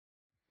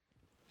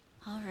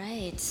All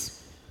right.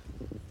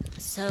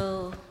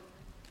 So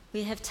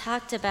we have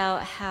talked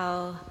about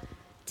how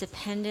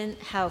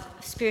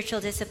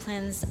spiritual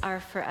disciplines are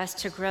for us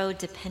to grow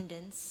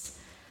dependence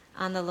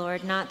on the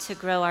Lord, not to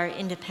grow our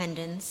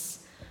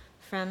independence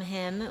from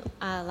Him.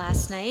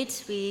 Last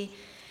night we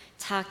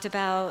talked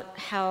about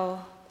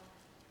how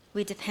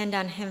we depend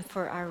on Him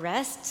for our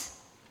rest.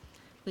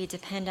 We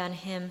depend on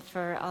Him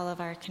for all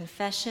of our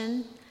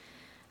confession.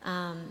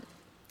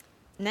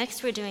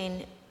 Next we're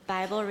doing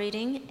Bible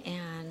reading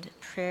and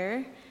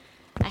prayer.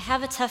 I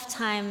have a tough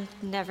time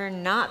never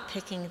not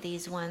picking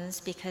these ones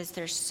because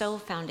they're so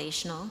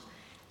foundational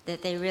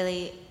that they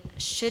really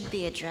should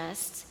be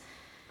addressed.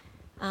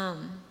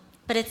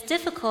 But it's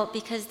difficult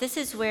because this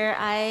is where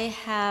I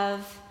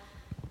have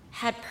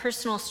had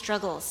personal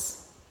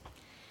struggles.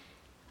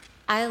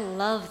 I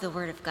love the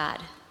Word of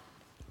God.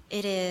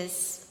 It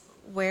is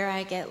where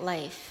I get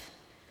life.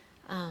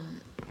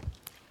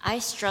 I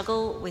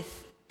struggle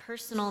with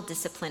personal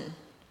discipline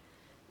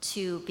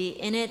to be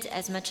in it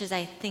as much as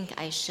I think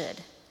I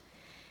should.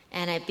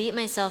 And I beat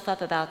myself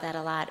up about that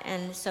a lot.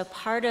 And so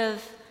part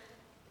of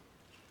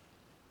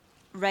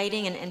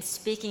writing and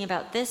speaking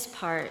about this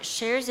part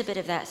shares a bit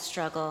of that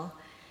struggle.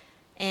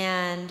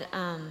 And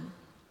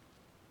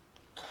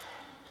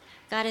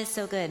God is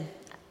so good.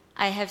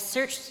 I have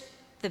searched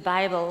the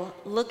Bible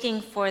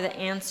looking for the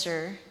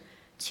answer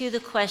to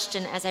the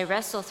question as I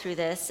wrestle through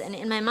this. And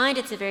in my mind,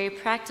 it's a very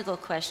practical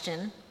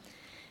question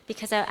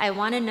because I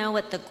want to know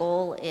what the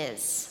goal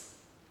is.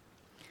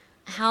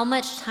 How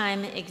much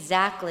time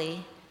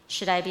exactly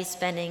should I be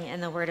spending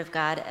in the Word of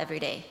God every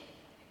day?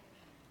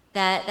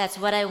 That's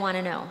what I want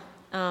to know.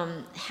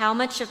 How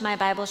much of my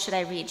Bible should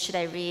I read? Should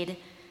I read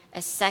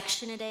a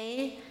section a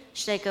day?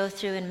 Should I go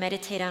through and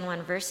meditate on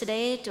one verse a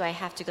day? Do I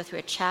have to go through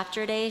a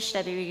chapter a day? Should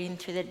I be reading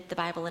through the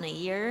Bible in a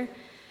year?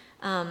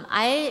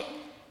 I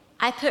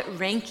put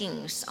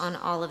rankings on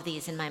all of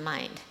these in my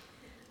mind.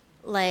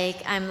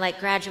 Like I'm like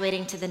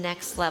graduating to the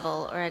next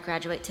level, or I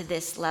graduate to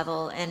this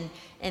level,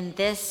 and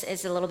this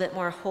is a little bit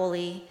more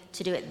holy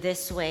to do it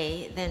this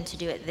way than to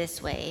do it this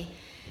way.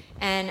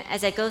 And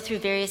as I go through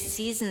various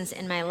seasons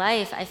in my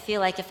life, I feel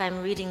like if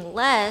I'm reading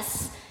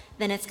less,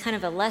 then it's kind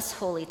of a less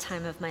holy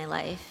time of my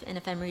life. And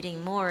if I'm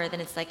reading more, then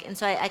it's like, and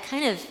so I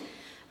kind of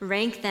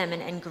rank them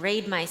and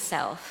grade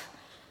myself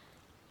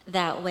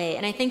that way.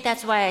 And I think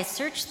that's why I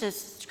searched the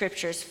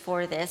scriptures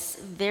for this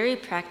very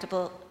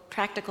practical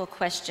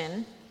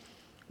question.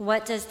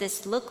 What does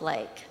this look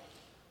like?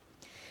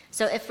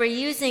 So if we're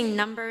using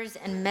numbers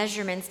and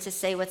measurements to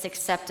say what's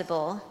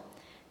acceptable,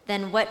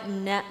 then what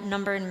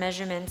number and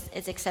measurements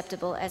is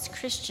acceptable as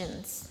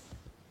Christians?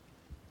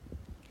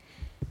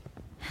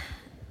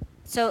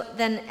 So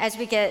then as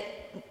we get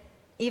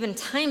even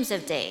times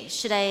of day,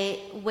 should I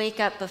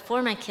wake up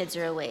before my kids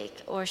are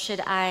awake? Or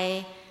should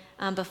I,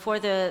 before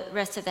the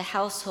rest of the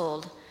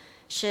household,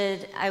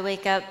 should I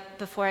wake up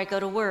before I go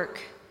to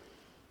work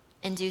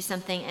and do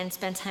something and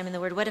spend time in the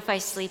Word? What if I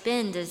sleep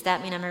in? Does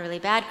that mean I'm a really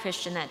bad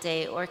Christian that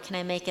day? Or can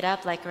I make it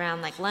up like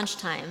around like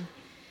lunchtime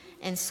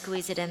and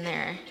squeeze it in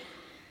there?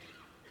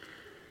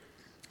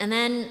 And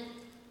then,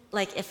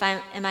 like,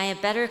 am I a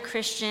better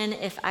Christian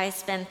if I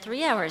spend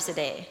 3 hours a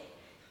day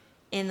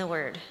in the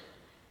Word,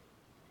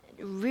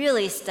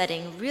 really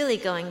studying, really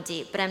going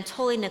deep, but I'm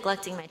totally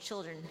neglecting my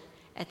children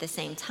at the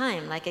same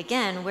time? Like,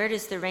 again, where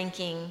does the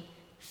ranking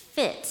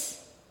fit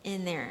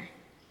in there?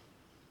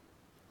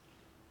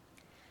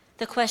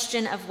 The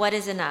question of what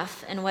is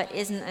enough and what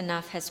isn't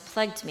enough has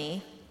plagued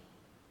me.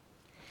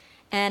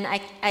 And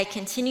I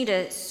continue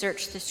to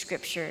search the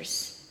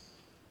scriptures.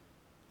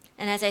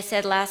 And as I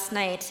said last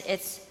night,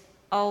 it's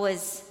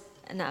always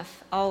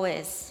enough,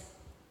 always.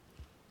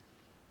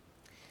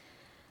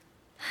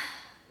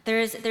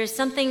 There's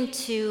something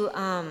to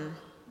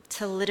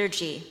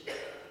liturgy.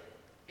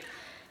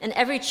 And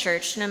every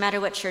church, no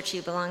matter what church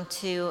you belong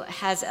to,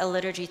 has a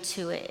liturgy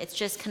to it. It's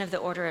just kind of the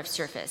order of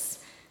service.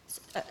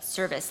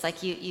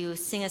 Like you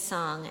sing a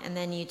song, and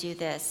then you do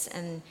this,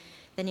 and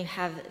then you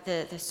have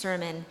the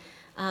sermon.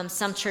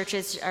 Some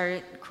churches are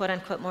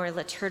quote-unquote more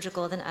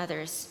liturgical than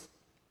others.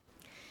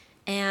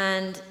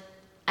 And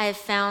I've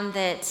found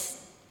that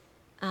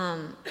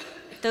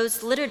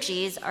those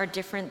liturgies are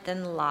different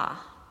than law.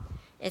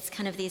 It's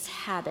kind of these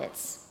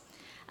habits.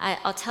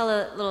 I'll tell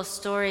a little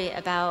story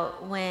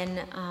about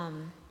when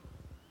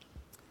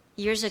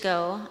years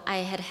ago I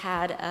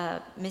had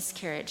a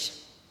miscarriage.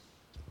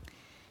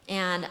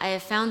 And I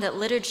have found that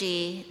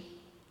liturgy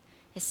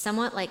is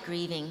somewhat like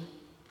grieving,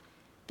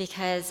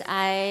 because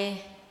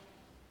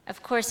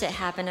of course it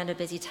happened at a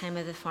busy time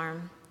of the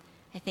farm.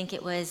 I think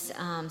it was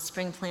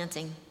spring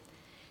planting.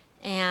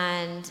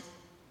 And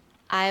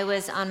I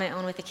was on my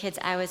own with the kids.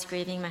 I was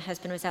grieving. My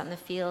husband was out in the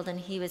field, and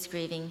he was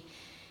grieving.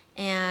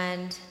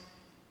 And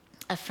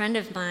a friend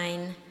of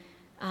mine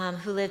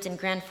who lived in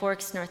Grand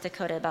Forks, North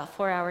Dakota, about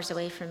 4 hours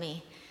away from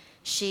me,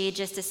 she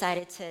just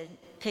decided to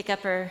pick up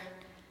her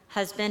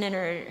husband and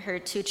her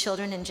 2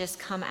 children and just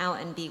come out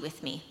and be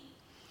with me.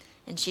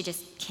 And she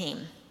just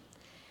came.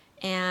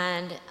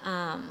 And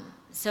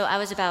so I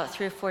was about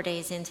 3 or 4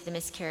 days into the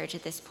miscarriage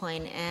at this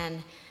point,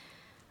 and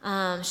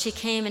she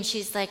came and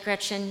she's like,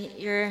 Gretchen,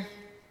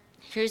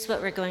 here's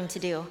what we're going to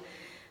do.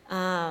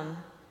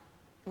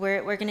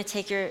 We're going to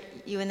take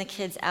you and the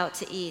kids out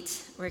to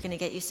eat. We're going to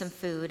get you some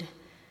food.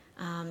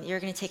 You're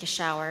going to take a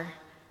shower.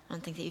 I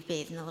don't think that you've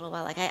bathed in a little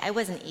while. Like I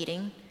wasn't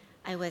eating.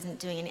 I wasn't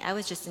doing any. I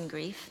was just in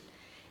grief.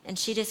 And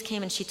she just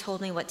came and she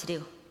told me what to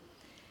do.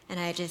 And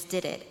I just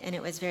did it. And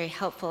it was very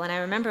helpful. And I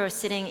remember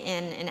sitting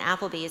in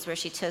Applebee's where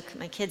she took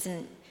my kids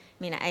and,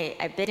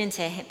 I bit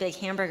into a big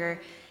hamburger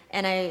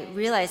and I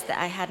realized that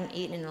I hadn't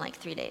eaten in like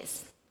 3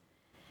 days.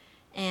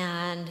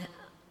 And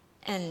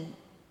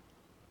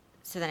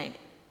so then I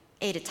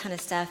ate a ton of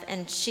stuff,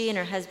 and she and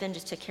her husband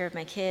just took care of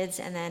my kids,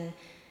 and then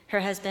her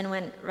husband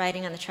went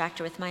riding on the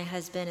tractor with my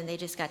husband, and they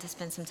just got to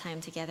spend some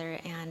time together.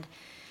 And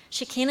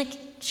she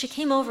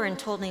came over and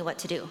told me what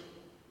to do,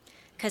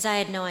 because I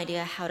had no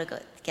idea how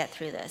to get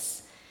through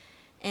this.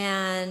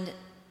 And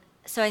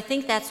so I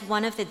think that's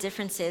one of the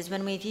differences.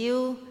 When we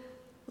view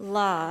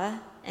law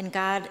and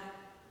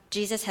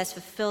Jesus has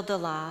fulfilled the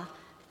law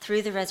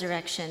through the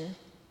resurrection,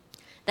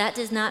 that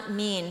does not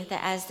mean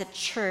that as the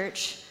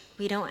church,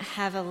 we don't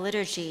have a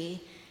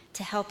liturgy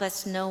to help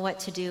us know what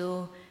to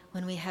do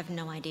when we have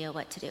no idea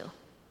what to do.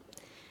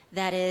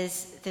 That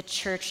is the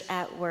church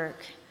at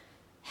work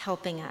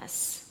helping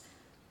us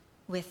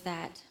with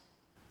that.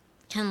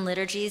 Can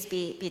liturgies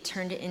be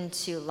turned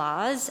into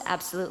laws?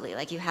 Absolutely,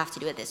 like you have to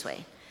do it this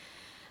way,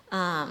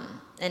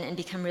 and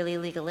become really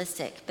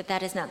legalistic, but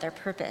that is not their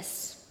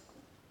purpose.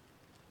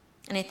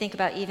 And I think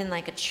about even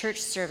like a church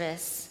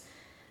service,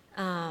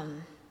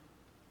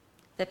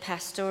 the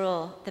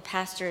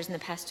pastors and the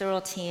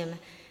pastoral team,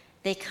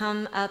 they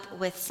come up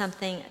with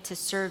something to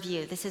serve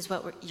you. This is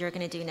what you're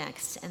going to do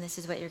next, and this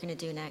is what you're going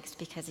to do next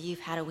because you've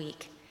had a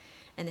week,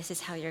 and this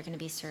is how you're going to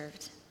be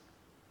served.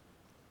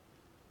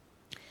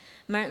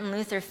 Martin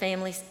Luther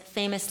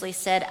famously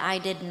said, "I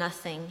did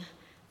nothing,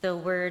 the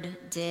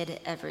Word did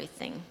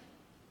everything."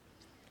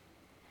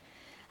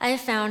 I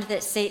have found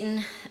that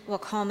Satan will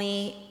call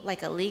me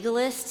like a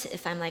legalist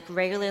if I'm like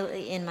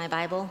regularly in my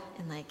Bible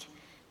and like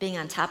being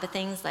on top of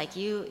things, like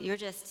you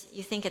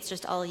think it's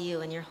just all you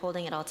and you're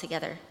holding it all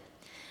together.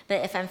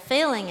 But if I'm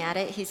failing at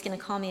it, he's going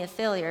to call me a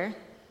failure.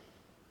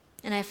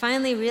 And I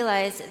finally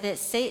realized that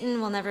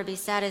Satan will never be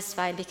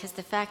satisfied because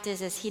the fact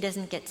is he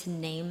doesn't get to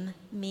name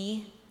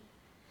me.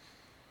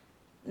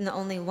 And the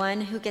only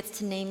one who gets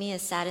to name me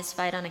is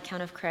satisfied on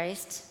account of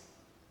Christ.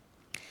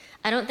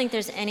 I don't think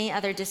there's any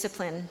other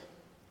discipline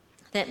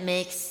that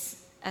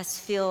makes us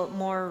feel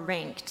more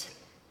ranked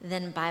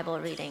than Bible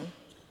reading.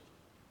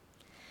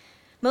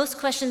 Most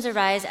questions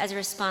arise as a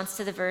response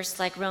to the verse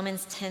like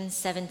Romans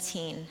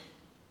 10:17,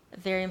 a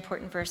very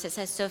important verse. It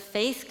says, "So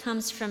faith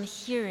comes from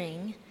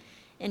hearing,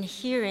 and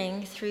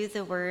hearing through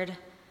the word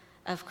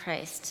of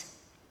Christ."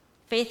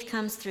 Faith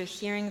comes through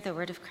hearing the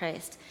word of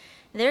Christ.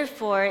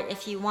 Therefore,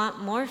 if you want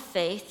more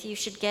faith, you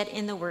should get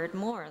in the word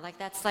more. Like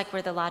that's like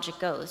where the logic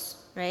goes,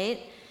 right?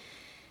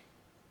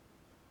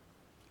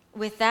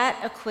 With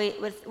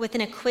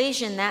an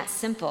equation that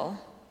simple,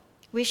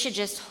 we should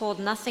just hold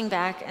nothing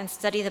back and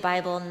study the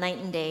Bible night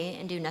and day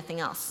and do nothing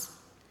else.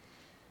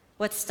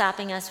 What's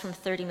stopping us from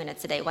 30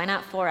 minutes a day? Why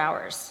not 4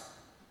 hours?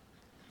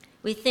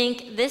 We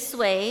think this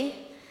way,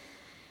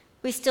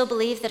 we still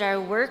believe that our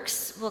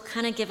works will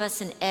kind of give us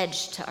an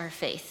edge to our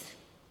faith.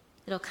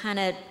 It'll kind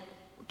of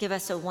give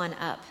us a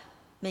one-up,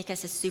 make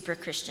us a super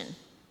Christian.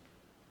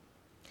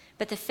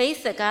 But the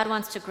faith that God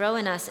wants to grow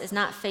in us is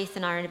not faith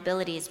in our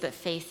abilities, but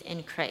faith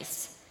in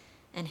Christ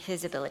and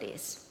his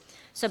abilities.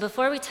 So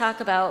before we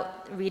talk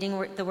about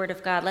reading the Word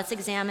of God, let's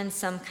examine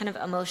some kind of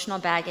emotional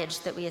baggage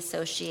that we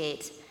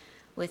associate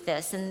with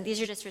this. And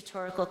these are just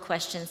rhetorical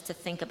questions to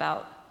think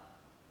about.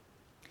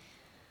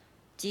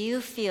 Do you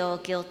feel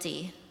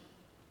guilty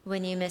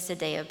when you miss a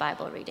day of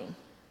Bible reading?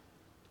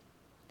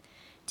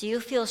 Do you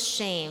feel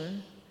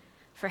shame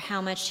for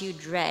how much you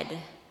dread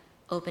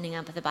opening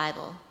up the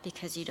Bible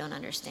because you don't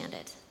understand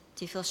it?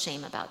 Do you feel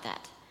shame about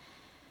that?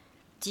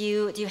 Do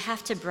you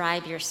have to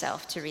bribe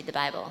yourself to read the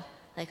Bible?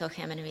 Like,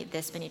 okay, I'm going to read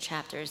this many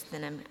chapters,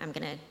 then I'm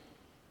going to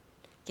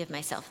give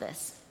myself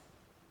this.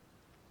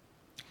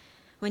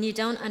 When you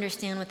don't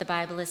understand what the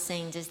Bible is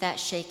saying, does that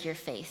shake your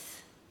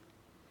faith?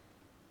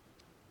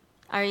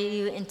 Are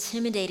you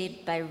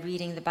intimidated by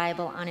reading the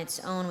Bible on its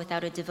own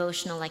without a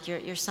devotional, like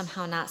you're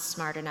somehow not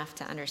smart enough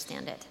to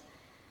understand it?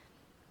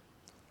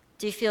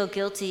 Do you feel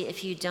guilty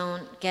if you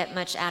don't get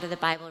much out of the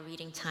Bible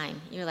reading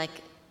time? You're like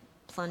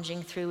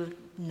plunging through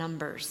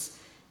Numbers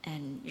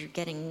and you're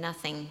getting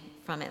nothing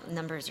from it,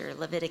 Numbers or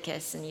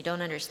Leviticus, and you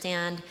don't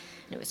understand,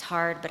 and it was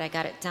hard, but I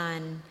got it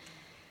done.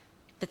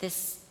 But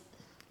this,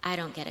 I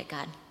don't get it,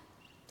 God.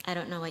 I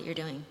don't know what you're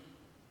doing.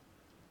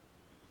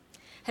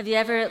 Have you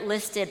ever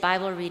listed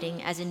Bible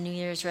reading as a New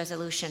Year's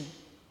resolution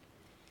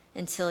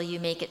until you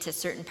make it to a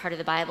certain part of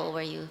the Bible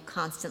where you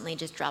constantly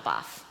just drop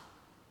off?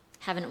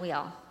 Haven't we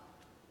all?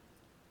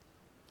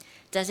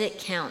 Does it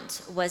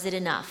count? Was it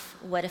enough?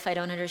 What if I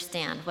don't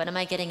understand? What am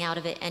I getting out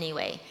of it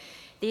anyway?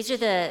 These are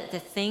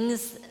the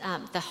things,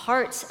 the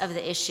heart of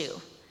the issue.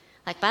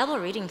 Like Bible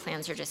reading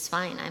plans are just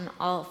fine. I'm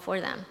all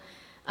for them.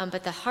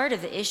 But the heart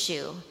of the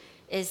issue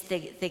is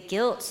the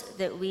guilt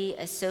that we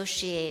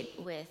associate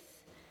with.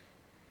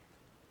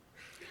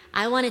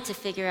 I wanted to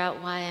figure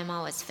out why I'm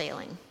always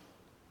failing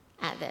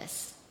at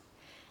this.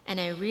 And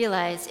I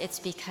realized it's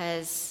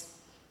because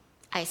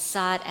I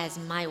saw it as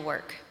my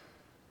work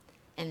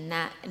and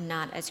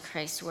not as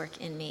Christ's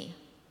work in me.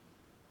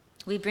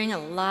 We bring a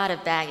lot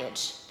of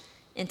baggage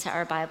into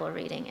our Bible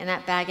reading, and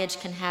that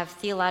baggage can have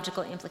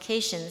theological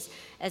implications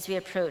as we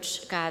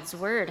approach God's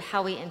word.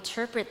 How we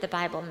interpret the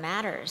Bible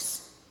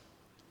matters.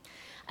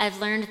 I've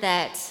learned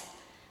that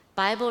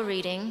Bible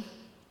reading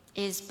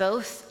is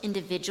both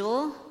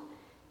individual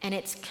and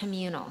it's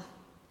communal.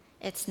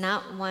 It's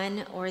not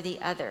one or the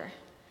other.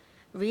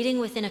 Reading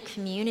within a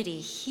community,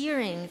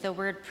 hearing the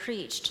word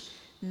preached,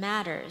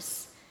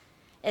 matters.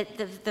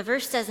 The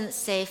verse doesn't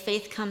say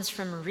faith comes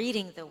from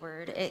reading the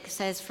word. It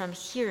says from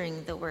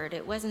hearing the word.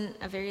 It wasn't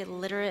a very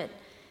literate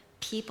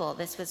people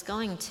this was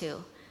going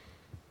to.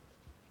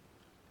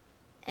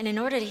 And in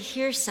order to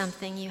hear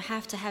something, you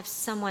have to have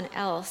someone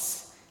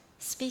else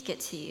speak it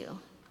to you.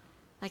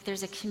 Like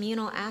there's a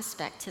communal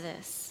aspect to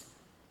this.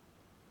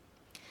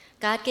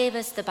 God gave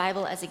us the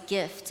Bible as a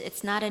gift.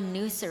 It's not a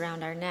noose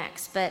around our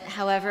necks. But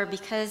however,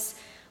 because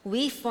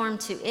we form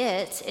to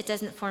it, it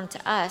doesn't form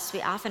to us.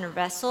 We often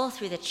wrestle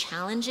through the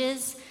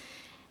challenges.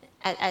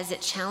 As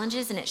it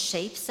challenges and it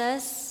shapes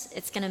us,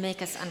 it's going to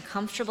make us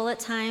uncomfortable at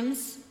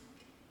times.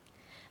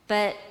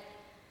 But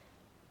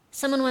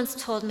someone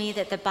once told me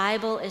that the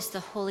Bible is the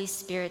Holy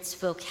Spirit's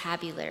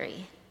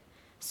vocabulary.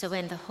 So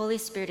when the Holy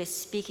Spirit is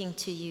speaking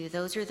to you,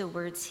 those are the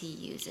words he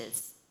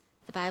uses.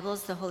 The Bible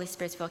is the Holy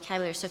Spirit's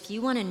vocabulary. So if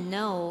you want to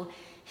know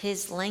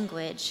his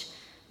language,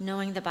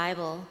 knowing the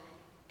Bible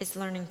is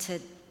learning to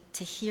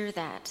hear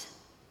that.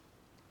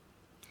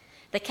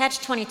 The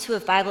catch-22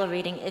 of Bible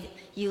reading,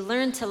 you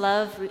learn to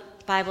love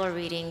Bible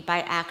reading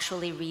by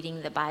actually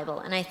reading the Bible.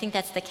 And I think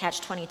that's the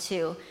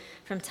catch-22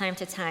 from time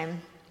to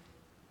time,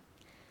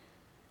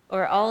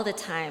 or all the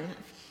time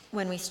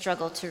when we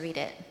struggle to read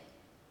it.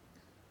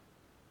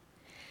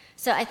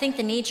 So I think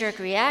the knee-jerk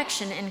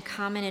reaction and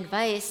common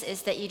advice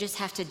is that you just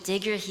have to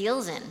dig your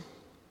heels in.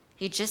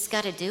 You just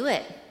got to do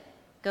it.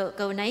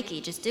 Go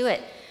Nike, just do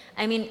it.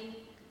 I mean,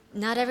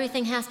 not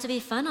everything has to be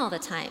fun all the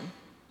time.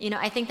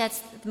 I think that's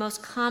the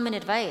most common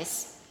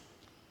advice.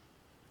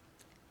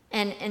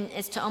 And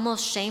it's to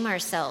almost shame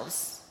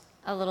ourselves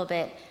a little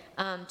bit.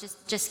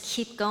 Just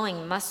keep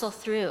going, muscle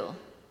through.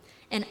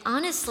 And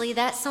honestly,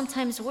 that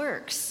sometimes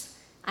works.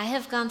 I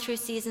have gone through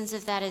seasons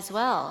of that as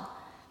well.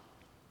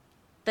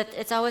 But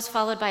it's always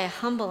followed by a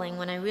humbling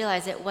when I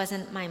realize it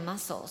wasn't my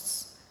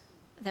muscles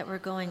that were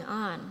going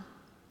on.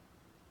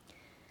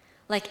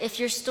 Like if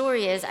your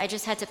story is, I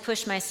just had to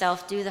push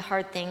myself, do the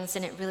hard things,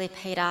 and it really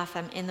paid off,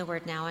 I'm in the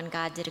Word now, and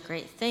God did a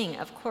great thing.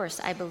 Of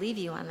course, I believe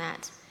you on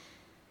that.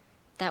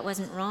 That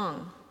wasn't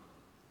wrong.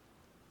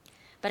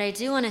 But I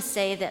do want to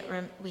say that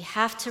we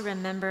have to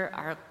remember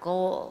our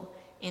goal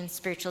in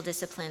spiritual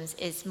disciplines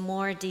is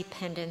more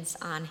dependence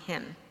on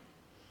him.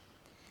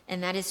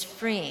 And that is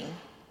freeing.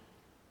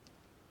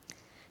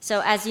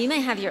 So as you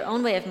may have your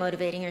own way of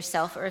motivating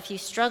yourself, or if you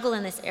struggle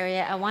in this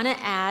area, I want to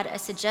add a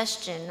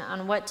suggestion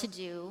on what to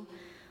do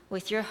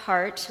with your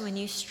heart when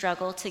you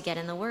struggle to get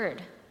in the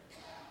Word.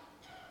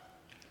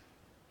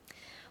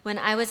 When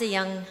I was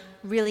a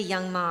really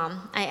young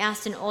mom, I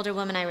asked an older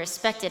woman I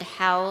respected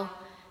how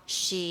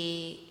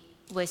she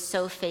was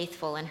so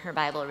faithful in her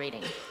Bible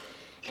reading.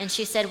 And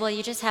she said, well,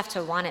 you just have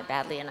to want it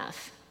badly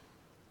enough.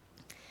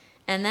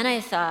 And then I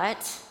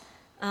thought,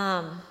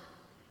 I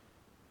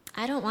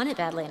don't want it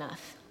badly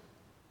enough.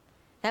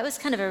 That was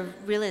kind of a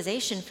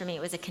realization for me. It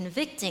was a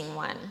convicting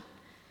one.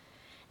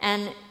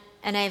 And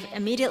I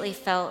immediately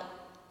felt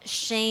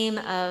shame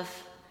of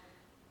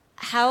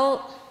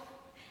how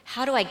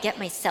do I get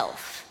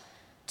myself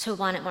to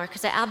want it more?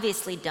 Because I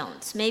obviously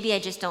don't. Maybe I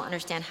just don't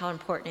understand how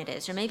important it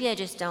is, or maybe I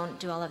just don't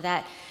do all of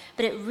that.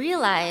 But I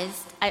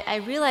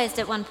realized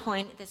at one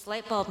point, this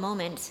light bulb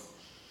moment,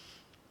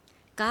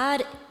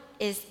 God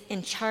is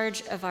in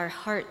charge of our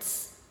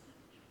hearts.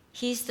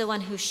 He's the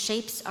one who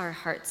shapes our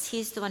hearts.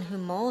 He's the one who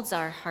molds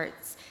our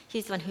hearts.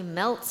 He's the one who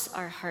melts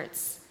our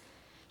hearts.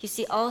 You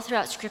see all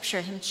throughout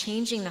Scripture him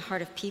changing the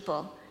heart of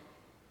people.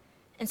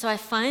 And so I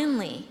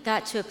finally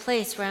got to a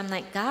place where I'm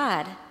like,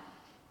 God,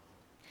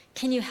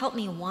 can you help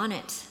me want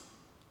it?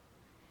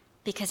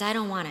 Because I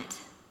don't want it.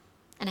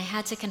 And I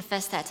had to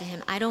confess that to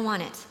him. I don't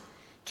want it.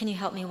 Can you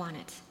help me want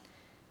it?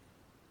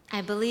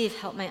 I believe,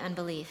 help my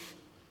unbelief.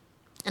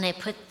 And I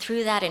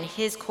threw that in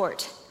his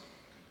court.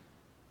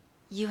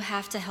 You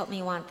have to help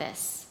me want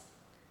this.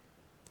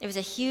 It was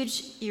a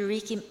huge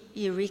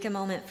eureka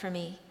moment for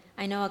me.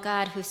 I know a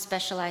God who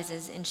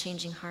specializes in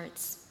changing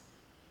hearts.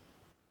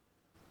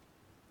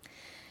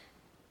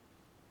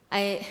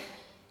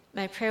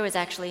 My prayer was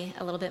actually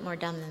a little bit more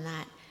dumb than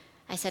that.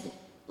 I said,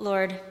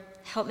 Lord,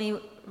 help me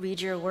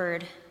read your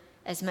word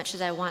as much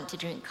as I want to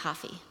drink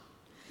coffee.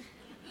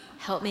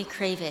 Help me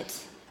crave it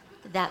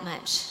that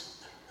much.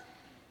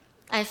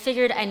 I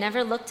figured I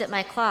never looked at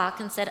my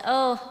clock and said,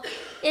 oh,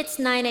 it's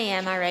 9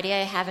 a.m. already.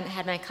 I haven't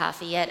had my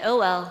coffee yet. Oh,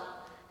 well,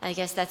 I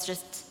guess that's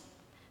just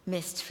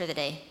missed for the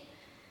day.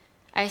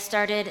 I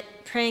started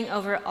praying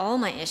over all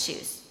my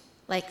issues,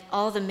 like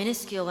all the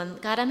minuscule ones.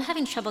 God, I'm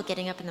having trouble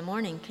getting up in the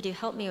morning. Could you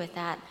help me with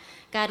that?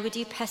 God, would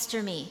you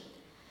pester me?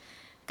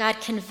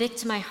 God,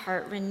 convict my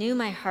heart, renew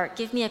my heart,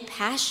 give me a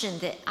passion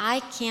that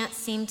I can't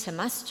seem to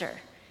muster.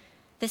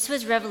 This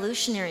was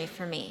revolutionary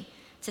for me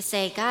to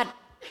say, God,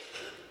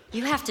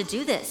 you have to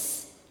do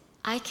this.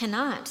 I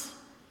cannot.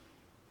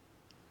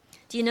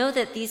 Do you know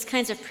that these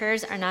kinds of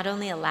prayers are not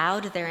only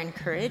allowed, they're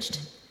encouraged?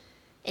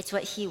 It's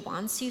what he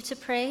wants you to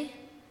pray.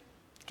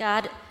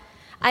 God,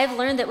 I've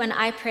learned that when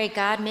I pray,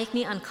 God, make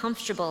me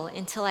uncomfortable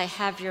until I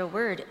have your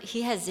word.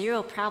 He has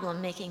zero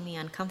problem making me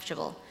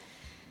uncomfortable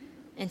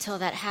until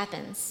that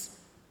happens.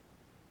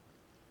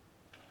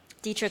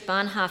 Dietrich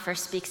Bonhoeffer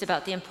speaks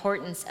about the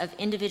importance of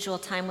individual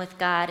time with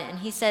God, and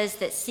he says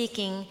that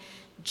seeking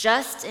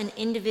just an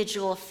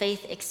individual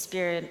faith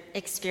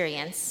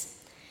experience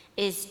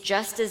is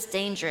just as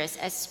dangerous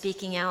as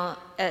seeking out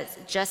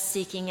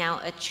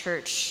a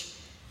church,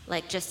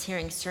 like just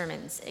hearing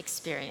sermons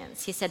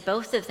experience. He said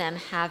both of them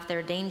have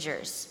their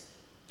dangers.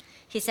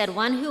 He said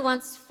one who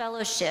wants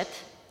fellowship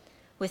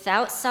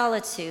without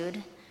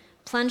solitude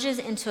plunges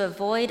into a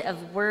void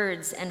of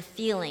words and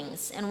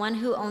feelings, and one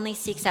who only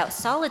seeks out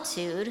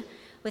solitude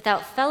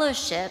without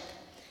fellowship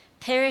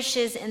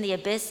perishes in the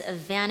abyss of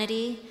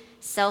vanity,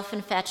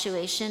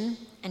 self-infatuation,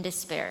 and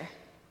despair.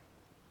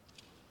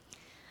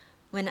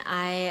 When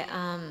I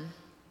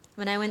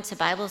went to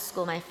Bible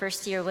school, my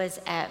first year was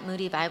at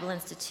Moody Bible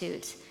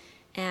Institute,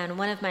 and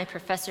one of my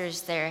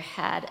professors there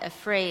had a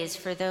phrase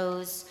for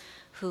those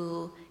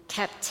who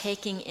kept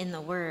taking in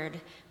the word,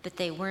 but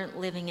they weren't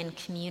living in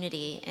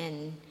community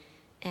and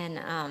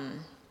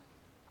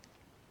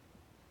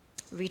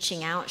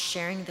reaching out,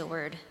 sharing the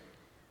word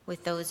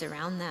with those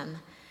around them.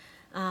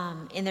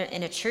 In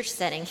a church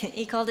setting,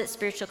 he called it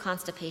spiritual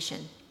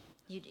constipation.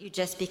 You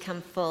just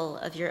become full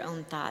of your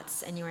own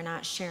thoughts and you are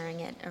not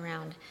sharing it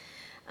around.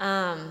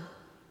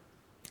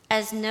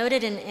 As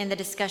noted in the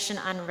discussion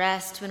on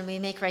rest, when we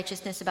make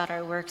righteousness about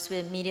our works, we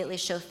immediately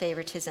show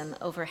favoritism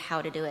over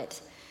how to do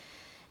it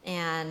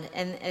and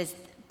as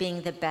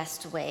being the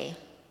best way.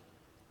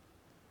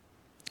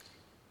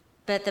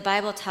 But the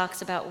Bible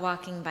talks about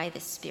walking by the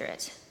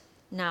Spirit,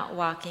 not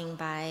walking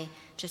by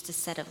just a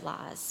set of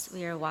laws.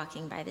 We are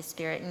walking by the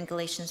Spirit, and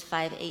Galatians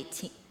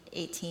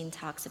 5:18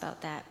 talks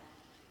about that.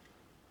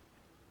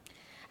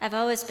 I've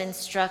always been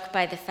struck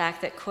by the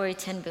fact that Corrie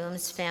ten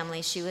Boom's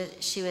family, she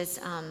was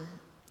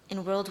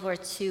in World War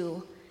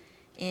II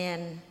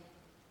in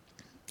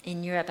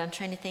Europe. I'm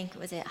trying to think,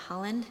 was it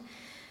Holland?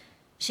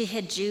 She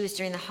hid Jews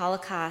during the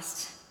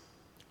Holocaust,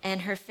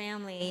 and her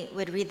family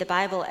would read the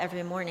Bible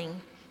every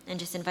morning and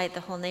just invite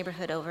the whole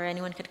neighborhood over.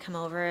 Anyone could come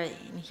over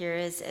and hear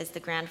as the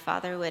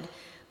grandfather would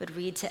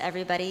read to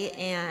everybody,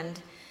 and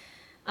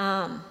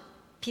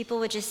people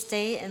would just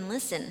stay and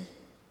listen.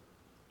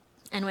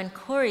 And when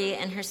Corrie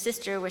and her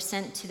sister were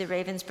sent to the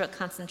Ravensbrück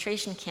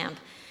concentration camp,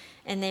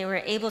 and they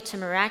were able to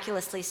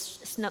miraculously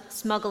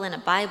smuggle in a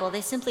Bible,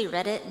 they simply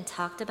read it and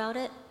talked about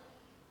it.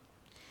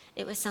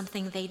 It was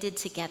something they did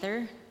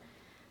together.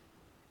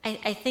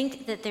 I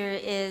think that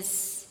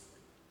there's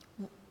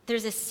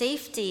a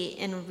safety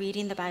in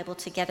reading the Bible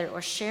together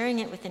or sharing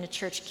it within a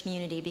church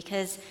community,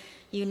 because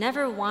you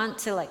never want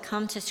to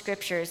come to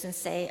scriptures and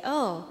say,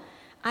 oh,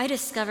 I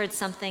discovered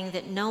something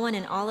that no one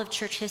in all of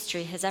church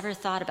history has ever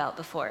thought about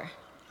before.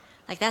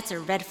 That's a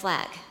red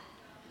flag.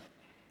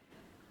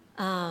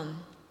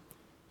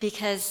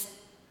 Because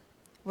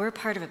we're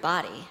part of a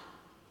body,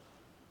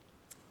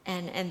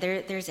 and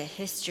there's a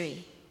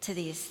history to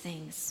these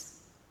things.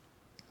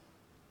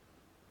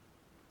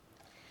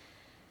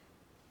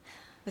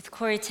 With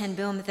Corrie ten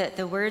Boom,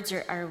 the words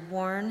are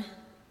worn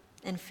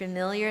and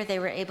familiar. They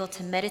were able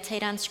to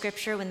meditate on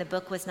Scripture when the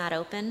book was not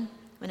open,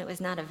 when it was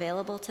not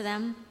available to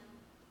them.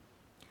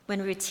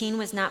 When routine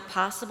was not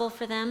possible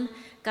for them,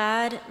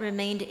 God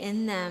remained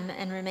in them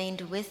and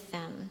remained with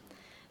them.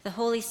 The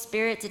Holy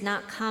Spirit did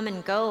not come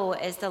and go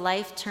as the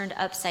life turned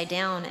upside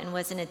down and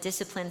was in a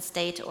disciplined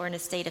state or in a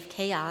state of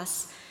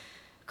chaos.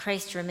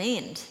 Christ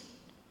remained.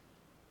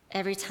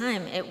 Every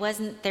time, it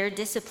wasn't their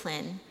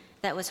discipline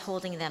that was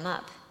holding them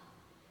up.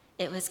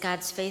 It was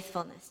God's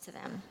faithfulness to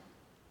them.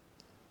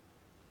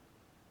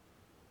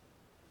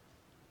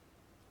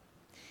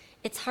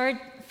 It's hard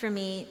for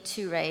me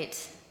to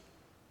write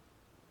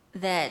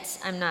that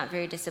I'm not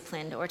very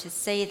disciplined, or to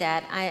say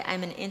that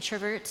I'm an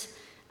introvert.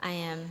 I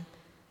am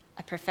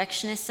a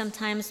perfectionist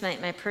sometimes.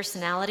 My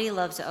personality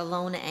loves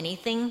alone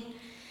anything,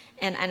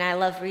 and I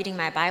love reading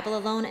my Bible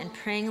alone and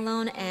praying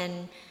alone,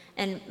 and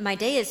my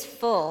day is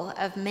full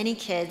of many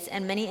kids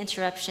and many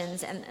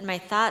interruptions, and my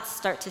thoughts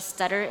start to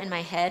stutter in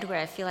my head where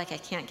I feel like I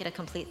can't get a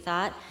complete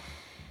thought.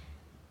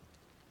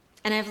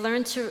 And I've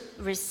learned to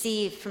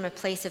receive from a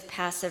place of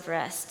passive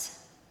rest,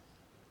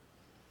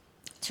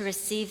 to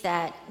receive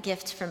that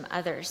gift from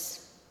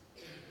others.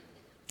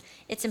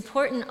 It's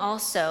important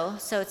also,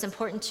 so it's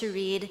important to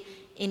read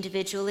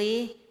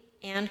individually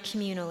and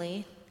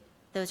communally.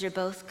 Those are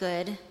both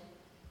good.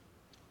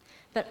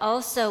 But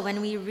also when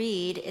we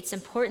read, it's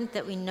important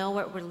that we know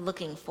what we're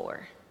looking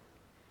for.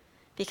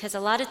 Because a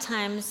lot of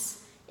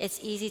times it's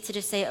easy to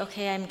just say,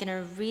 okay, I'm going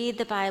to read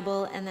the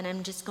Bible and then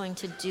I'm just going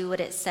to do what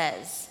it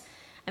says.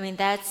 I mean,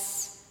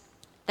 that's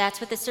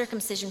what the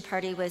circumcision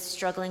party was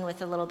struggling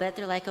with a little bit.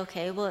 They're like,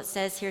 okay, well, it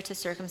says here to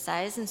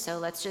circumcise, and so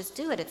let's just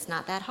do it. It's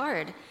not that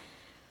hard.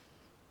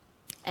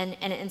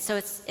 And so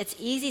it's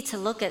easy to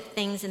look at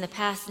things in the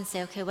past and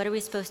say, okay, what are we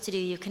supposed to do?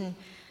 You can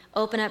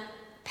open up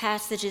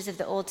passages of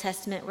the Old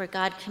Testament where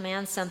God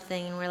commands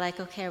something, and we're like,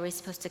 okay, are we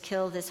supposed to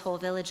kill this whole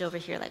village over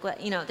here? Like, what?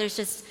 There's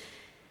just,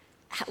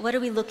 what are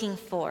we looking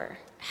for?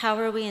 How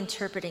are we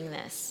interpreting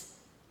this?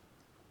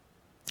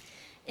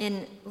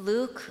 In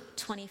Luke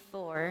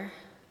 24,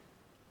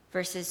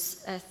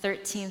 verses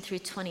 13 through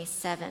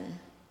 27,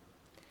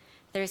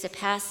 there's a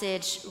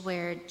passage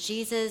where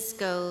Jesus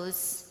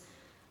goes,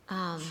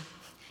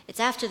 it's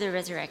after the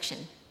resurrection,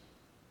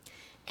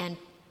 and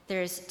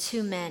there's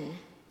two men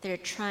that are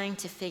trying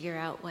to figure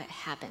out what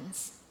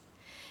happens.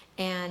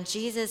 And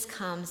Jesus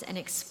comes and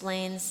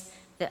explains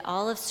that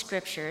all of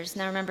Scriptures,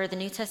 now remember, the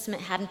New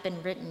Testament hadn't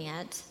been written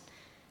yet,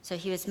 so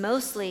he was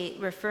mostly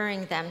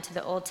referring them to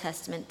the Old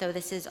Testament, though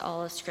this is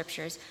all of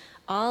Scriptures.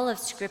 All of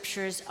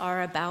Scriptures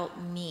are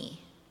about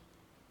me,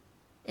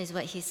 is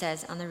what he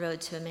says on the road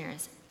to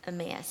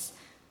Emmaus.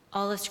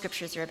 All of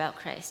Scriptures are about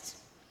Christ.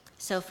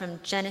 So from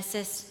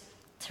Genesis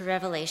to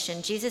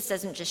Revelation, Jesus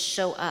doesn't just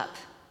show up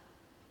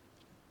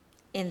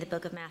in the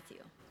book of Matthew.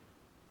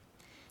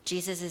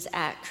 Jesus is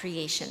at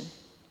creation.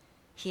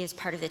 He is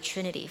part of the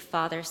Trinity,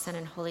 Father, Son,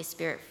 and Holy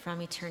Spirit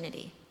from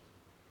eternity.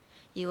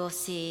 You will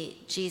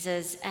see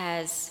Jesus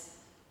as,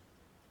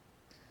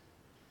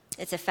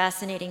 it's a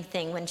fascinating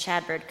thing when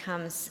Chadbird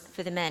comes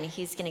for the men.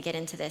 He's going to get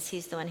into this.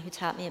 He's the one who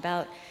taught me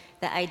about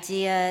the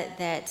idea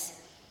that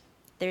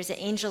there's an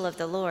angel of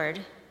the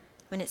Lord.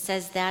 When it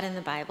says that in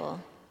the Bible,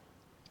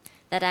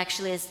 that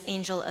actually is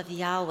angel of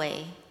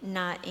Yahweh,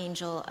 not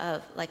angel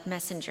of, like,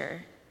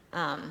 messenger.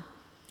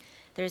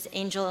 There's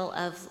angel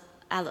of,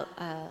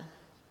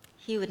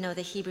 he would know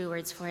the Hebrew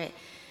words for it.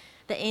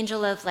 The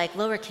angel of, like,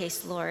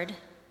 lowercase Lord.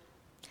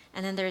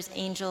 And then there's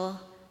angel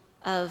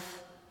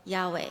of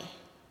Yahweh,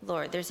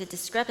 Lord. There's a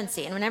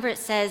discrepancy. And whenever it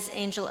says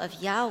angel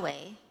of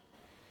Yahweh,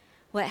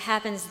 what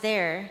happens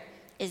there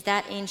is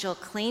that angel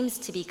claims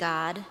to be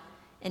God,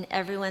 and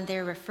everyone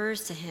there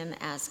refers to him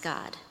as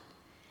God.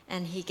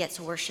 And he gets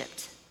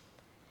worshipped.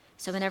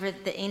 So whenever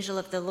the angel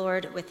of the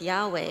Lord with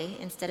Yahweh,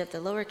 instead of the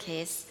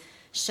lowercase,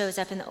 shows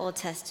up in the Old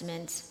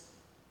Testament,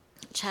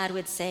 Chad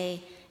would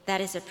say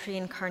that is a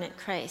pre-incarnate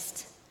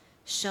Christ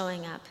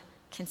showing up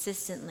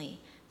consistently.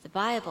 The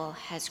Bible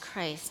has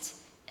Christ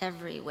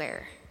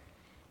everywhere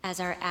as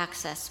our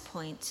access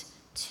point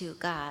to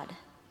God.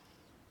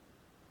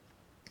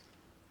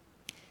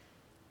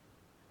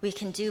 We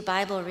can do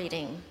Bible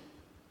reading,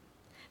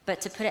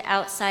 but to put it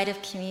outside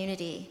of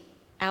community,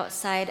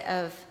 outside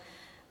of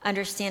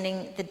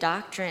understanding the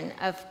doctrine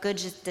of good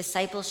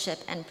discipleship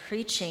and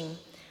preaching,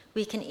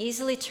 we can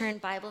easily turn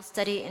Bible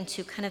study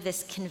into kind of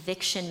this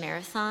conviction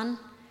marathon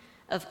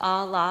of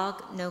all law,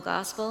 no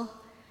gospel,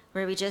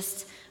 where we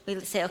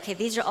say, okay,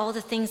 these are all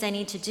the things I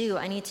need to do.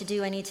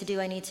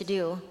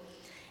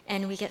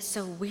 And we get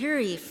so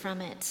weary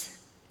from it.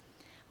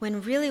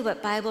 When really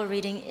what Bible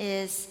reading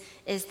is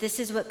this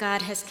is what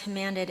God has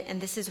commanded and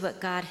this is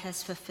what God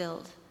has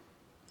fulfilled.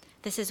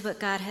 This is what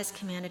God has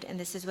commanded and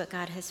this is what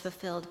God has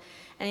fulfilled.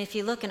 And if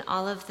you look in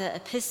all of the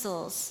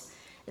epistles,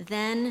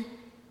 then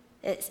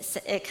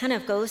it kind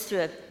of goes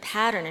through a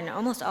pattern in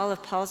almost all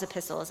of Paul's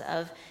epistles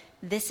of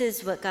this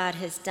is what God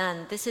has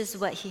done. This is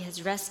what he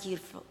has rescued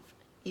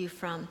you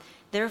from.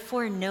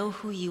 Therefore, know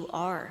who you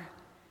are.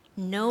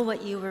 Know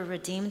what you were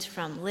redeemed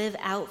from. Live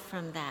out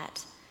from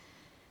that.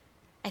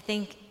 I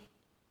think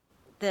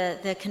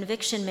the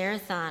conviction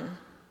marathon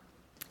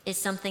is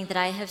something that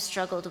I have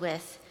struggled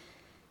with,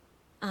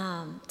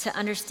 to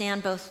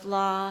understand both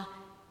law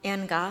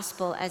and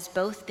gospel as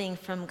both being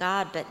from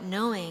God, but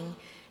knowing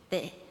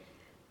that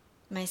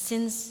my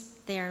sins,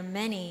 they are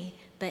many,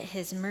 but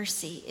his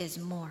mercy is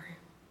more.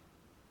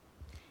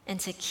 And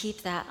to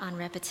keep that on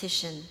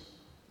repetition.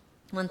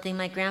 One thing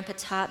my grandpa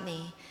taught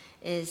me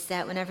is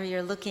that whenever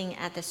you're looking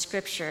at the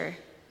scripture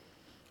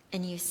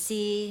and you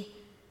see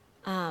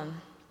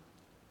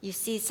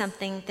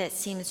something that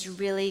seems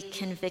really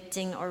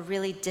convicting or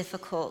really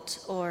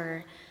difficult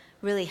or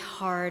really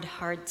hard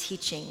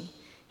teaching,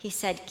 he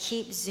said,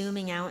 keep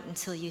zooming out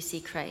until you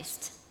see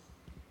Christ.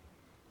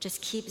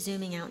 Just keep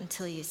zooming out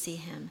until you see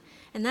him.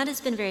 And that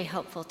has been very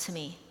helpful to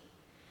me,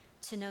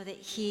 to know that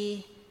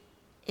he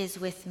is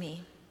with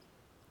me.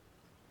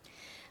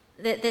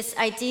 This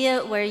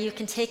idea where you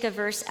can take a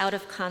verse out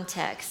of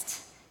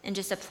context and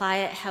just apply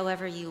it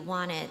however you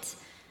want it.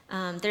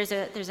 There's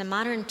a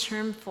modern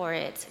term for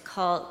it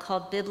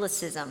called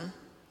biblicism,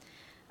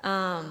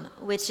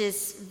 which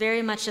is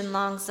very much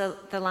along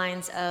the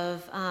lines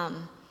of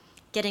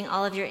getting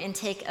all of your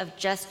intake of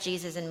just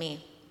Jesus and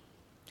me.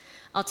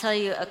 I'll tell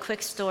you a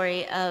quick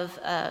story of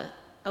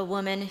a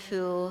woman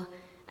who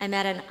I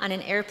met on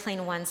an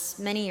airplane once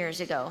many years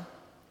ago.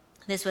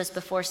 This was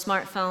before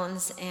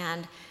smartphones,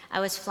 and I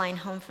was flying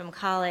home from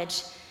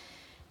college.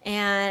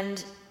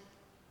 And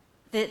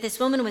this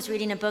woman was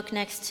reading a book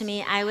next to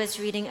me. I was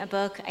reading a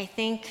book, I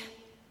think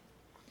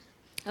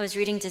I was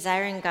reading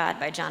Desiring God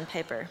by John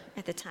Piper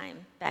at the time,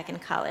 back in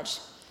college.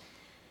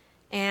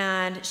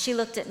 And she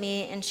looked at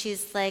me and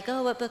she's like,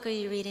 "Oh, what book are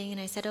you reading?"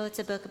 And I said, "Oh, it's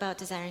a book about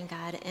desiring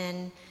God."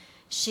 And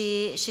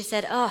she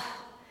said, "Oh,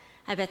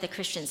 I bet the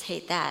Christians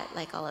hate that,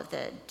 like all of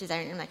the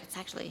desiring." I'm like, "It's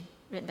actually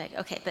written by,"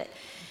 okay, but,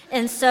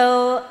 and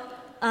so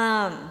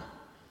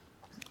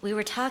we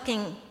were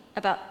talking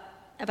about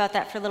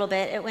that for a little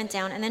bit. It went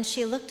down, and then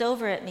she looked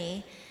over at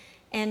me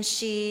and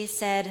she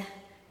said,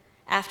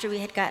 after we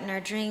had gotten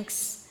our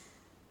drinks,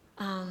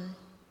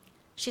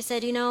 she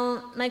said, "You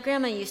know, my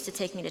grandma used to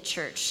take me to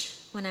church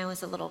when I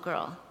was a little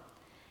girl.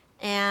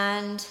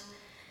 And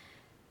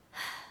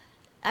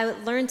I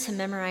learned to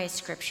memorize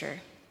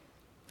scripture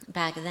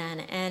back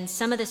then. And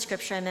some of the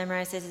scripture I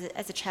memorized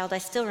as a child, I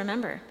still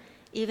remember,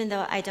 even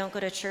though I don't go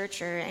to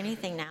church or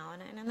anything now."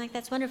 And I'm like,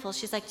 "That's wonderful."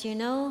 She's like, "Do you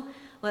know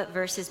what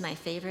verse is my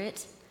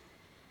favorite?"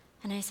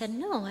 And I said,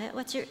 "No,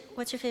 what's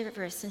your favorite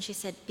verse?" And she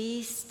said,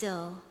 "Be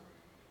still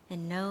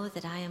and know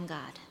that I am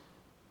God."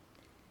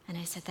 And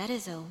I said, "That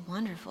is a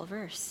wonderful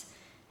verse."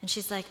 And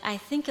she's like, "I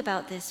think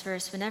about this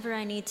verse whenever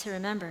I need to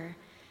remember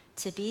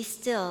to be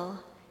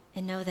still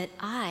and know that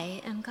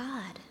I am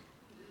God."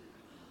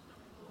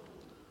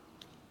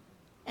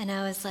 And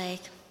I was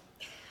like,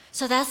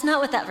 "So that's not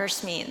what that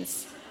verse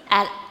means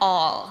at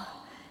all."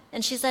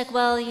 And she's like,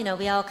 "Well, you know,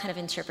 we all kind of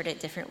interpret it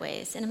different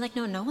ways." And I'm like,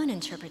 "No one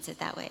interprets it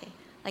that way.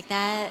 Like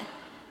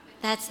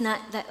that's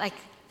not, that, like,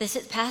 this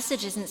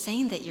passage isn't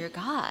saying that you're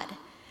God."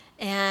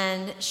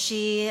 And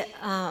she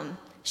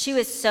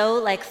was so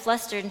like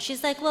flustered, and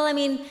she's like, "Well, I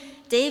mean,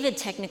 David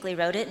technically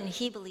wrote it, and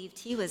he believed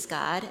he was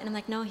God." And I'm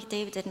like, "No,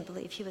 David didn't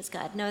believe he was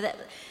God. No,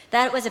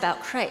 that was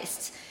about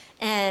Christ,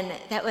 and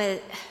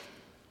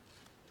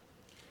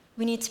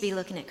we need to be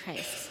looking at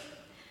Christ.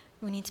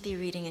 We need to be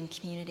reading in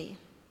community.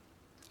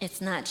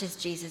 It's not just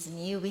Jesus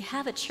and you. We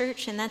have a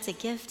church, and that's a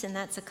gift, and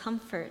that's a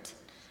comfort."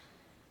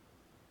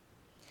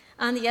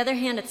 On the other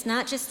hand, it's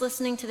not just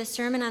listening to the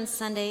sermon on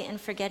Sunday and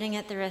forgetting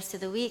it the rest of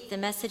the week. The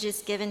message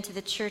is given to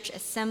the church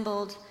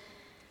assembled,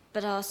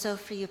 but also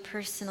for you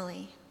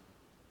personally.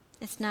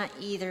 It's not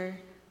either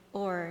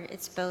or,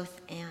 it's both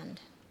and.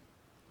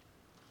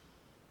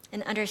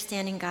 And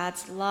understanding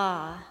God's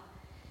law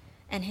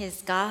and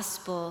his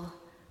gospel,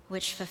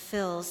 which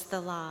fulfills the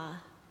law,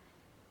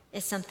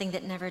 is something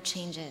that never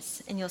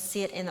changes. And you'll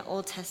see it in the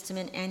Old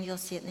Testament and you'll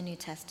see it in the New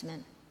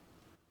Testament.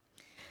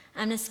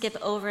 I'm going to skip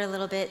over a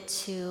little bit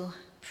to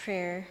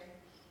prayer.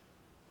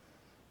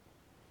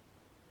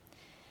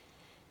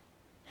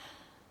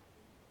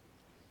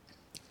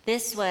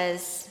 This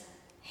was,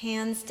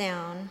 hands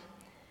down,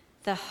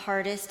 the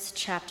hardest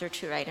chapter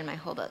to write in my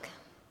whole book.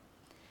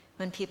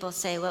 When people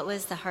say, "What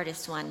was the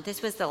hardest one?"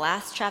 This was the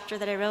last chapter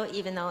that I wrote,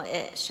 even though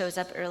it shows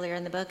up earlier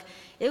in the book.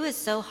 It was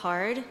so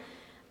hard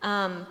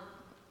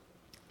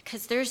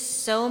because there's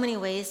so many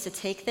ways to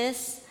take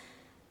this.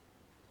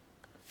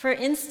 For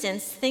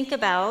instance, think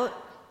about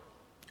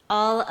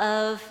all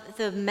of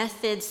the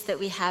methods that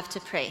we have to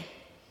pray.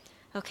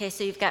 Okay,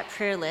 so you've got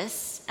prayer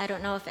lists. I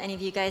don't know if any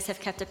of you guys have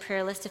kept a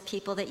prayer list of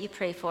people that you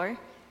pray for.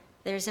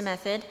 There's a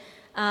method.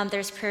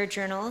 There's prayer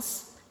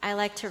journals. I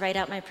like to write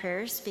out my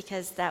prayers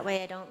because that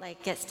way I don't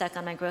get stuck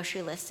on my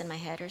grocery list in my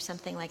head or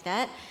something like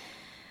that.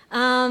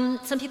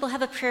 Some people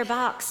have a prayer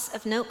box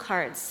of note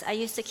cards. I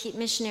used to keep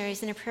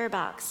missionaries in a prayer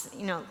box,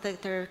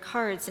 their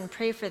cards, and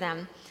pray for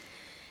them.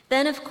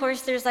 Then, of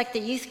course, there's the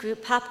youth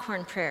group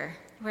popcorn prayer,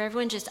 where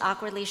everyone just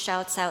awkwardly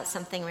shouts out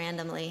something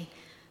randomly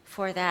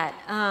for that.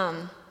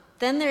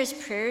 Then there's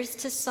prayers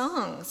to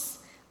songs,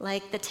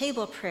 like the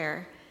table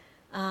prayer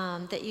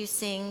that you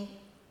sing.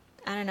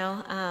 I don't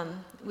know.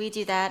 We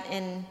do that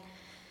in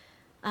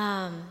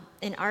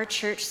our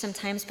church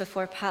sometimes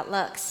before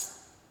potlucks.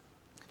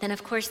 Then,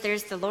 of course,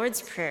 there's the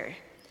Lord's Prayer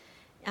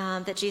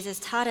that Jesus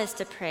taught us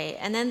to pray.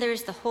 And then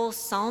there's the whole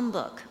psalm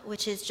book,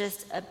 which is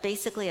just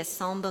basically a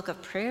psalm book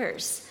of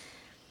prayers.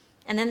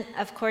 And then,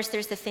 of course,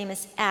 there's the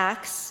famous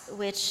Acts,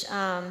 which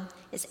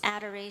is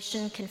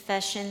adoration,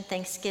 confession,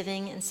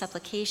 thanksgiving, and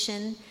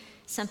supplication.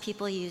 Some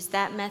people use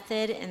that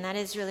method, and that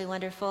is really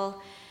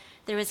wonderful.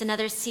 There was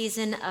another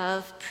season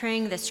of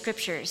praying the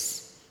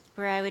scriptures,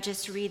 where I would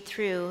just read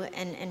through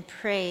and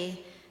pray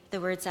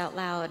the words out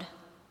loud.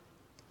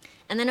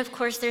 And then, of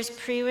course, there's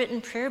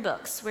pre-written prayer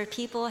books, where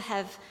people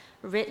have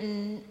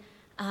written.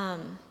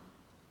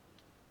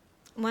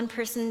 One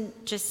person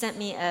just sent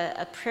me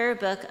a prayer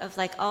book of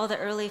all the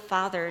early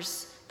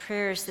fathers'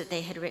 prayers that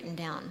they had written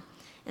down.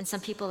 And some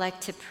people like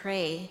to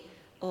pray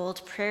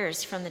old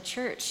prayers from the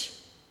church.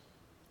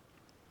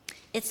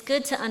 It's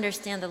good to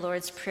understand the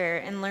Lord's Prayer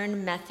and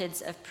learn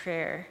methods of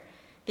prayer,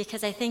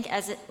 because I think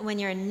when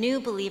you're a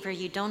new believer,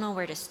 you don't know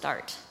where to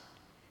start.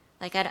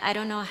 I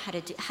don't know how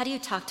do you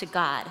talk to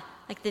God?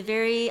 The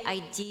very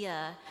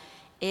idea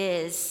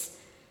is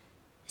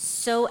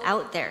so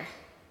out there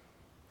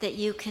that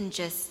you can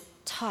just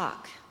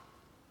talk.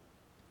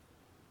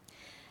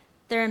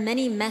 There are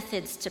many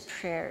methods to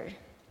prayer,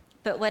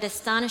 but what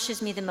astonishes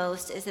me the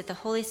most is that the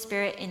Holy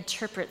Spirit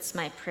interprets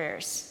my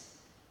prayers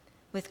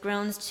with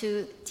groans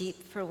too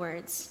deep for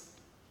words.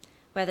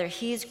 Whether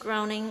he's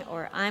groaning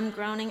or I'm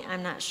groaning,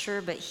 I'm not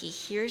sure, but he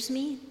hears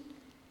me.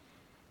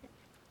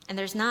 And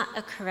there's not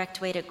a correct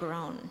way to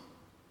groan.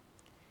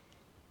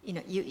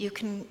 You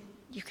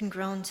can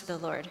groan to the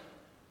Lord.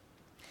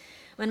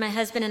 When my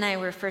husband and I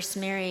were first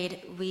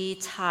married, we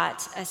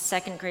taught a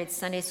second grade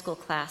Sunday school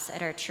class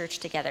at our church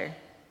together.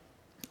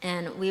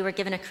 And we were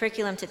given a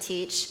curriculum to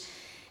teach.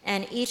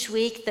 And each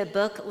week, the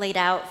book laid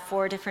out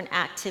 4 different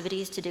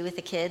activities to do with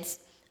the kids.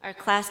 Our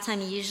class time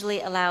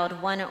usually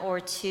allowed 1 or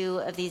 2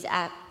 of these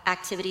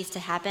activities to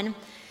happen.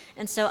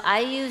 And so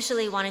I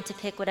usually wanted to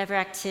pick whatever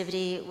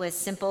activity was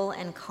simple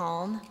and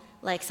calm,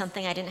 like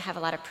something I didn't have a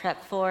lot of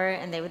prep for,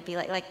 and they would be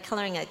like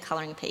coloring a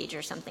coloring page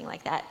or something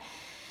like that.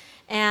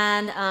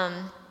 And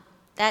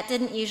that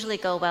didn't usually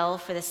go well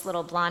for this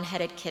little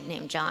blonde-headed kid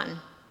named John,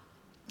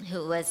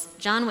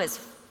 John was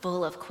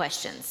full of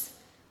questions.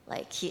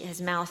 Like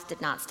his mouth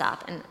did not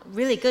stop, and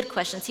really good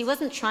questions. He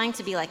wasn't trying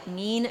to be like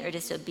mean or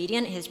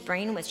disobedient. His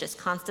brain was just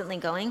constantly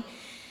going.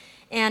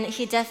 And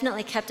he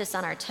definitely kept us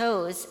on our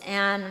toes.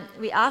 And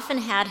we often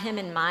had him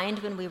in mind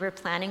when we were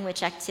planning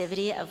which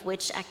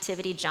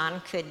activity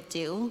John could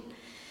do.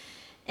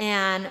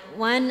 And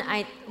one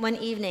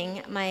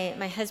evening,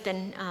 my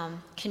husband,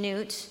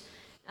 Knut,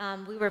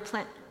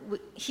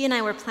 he and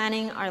I were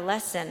planning our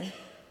lesson.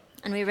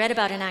 And we read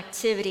about an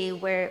activity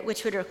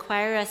which would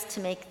require us to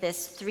make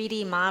this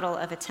 3D model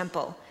of a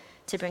temple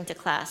to bring to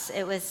class.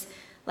 It was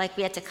like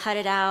we had to cut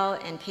it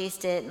out and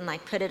paste it and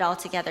like put it all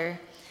together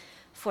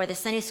for the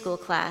Sunday school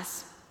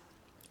class.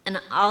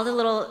 And all the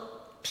little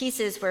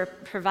pieces were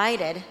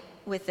provided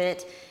with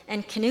it.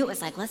 And Knut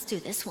was like, let's do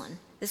this one.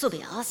 This will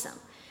be awesome.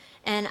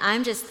 And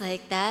I'm just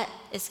like, that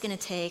is going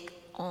to take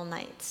all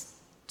night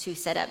to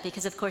set up,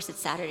 because of course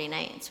it's Saturday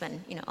night. It's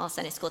when all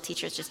Sunday school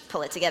teachers just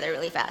pull it together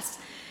really fast.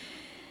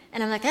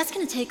 And I'm like, that's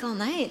going to take all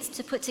night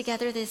to put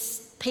together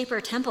this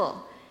paper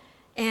temple.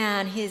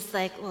 And he's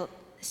like, well,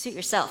 suit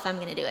yourself. I'm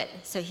going to do it.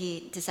 So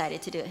he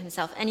decided to do it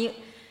himself. And you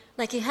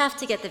have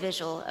to get the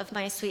visual of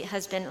my sweet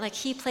husband. Like,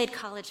 he played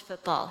college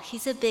football.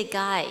 He's a big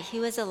guy. He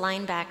was a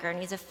linebacker, and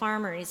he's a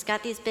farmer. And he's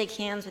got these big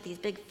hands with these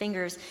big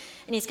fingers.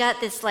 And he's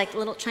got this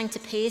trying to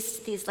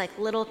paste these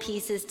little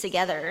pieces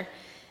together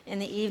in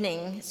the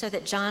evening so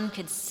that John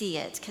could see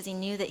it, because he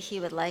knew that he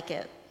would like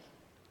it.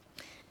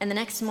 And the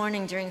next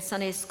morning during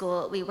Sunday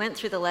school, we went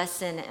through the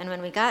lesson, and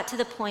when we got to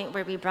the point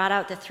where we brought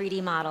out the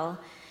 3D model,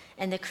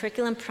 and the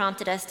curriculum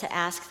prompted us to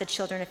ask the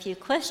children a few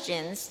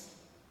questions,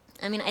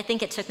 I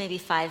think it took maybe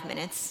 5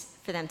 minutes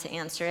for them to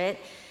answer it.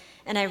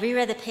 And I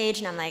reread the page,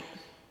 and I'm like,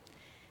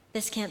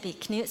 this can't be.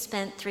 Knut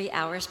spent 3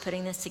 hours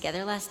putting this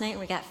together last night, and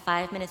we got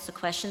 5 minutes of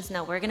questions.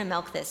 No, we're going to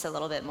milk this a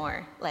little bit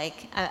more.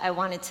 I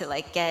wanted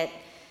to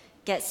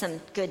get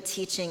some good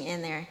teaching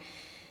in there.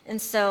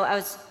 And so I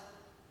was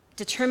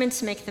determined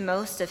to make the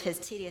most of his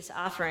tedious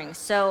offering.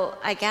 So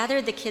I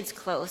gathered the kids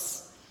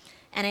close,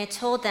 and I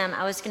told them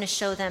I was going to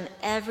show them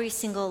every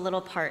single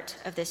little part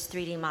of this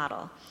 3D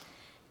model.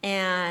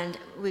 And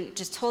we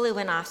just totally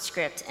went off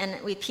script,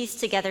 and we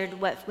pieced together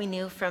what we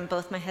knew from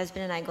both my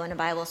husband and I going to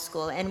Bible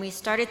school, and we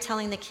started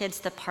telling the kids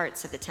the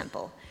parts of the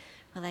temple.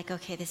 We're like,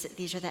 okay,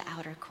 these are the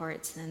outer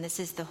courts, and this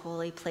is the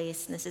holy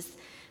place, and this is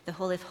the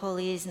Holy of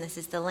Holies, and this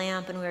is the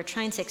lamp, and we were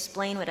trying to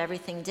explain what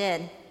everything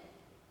did.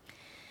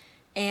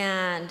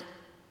 And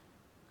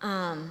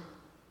I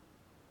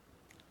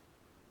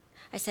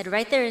said,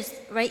 right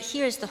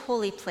here is the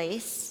holy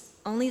place.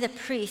 Only the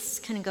priests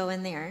can go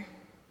in there.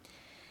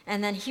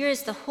 And then here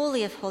is the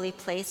Holy of Holy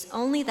Place.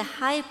 Only the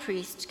high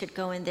priest could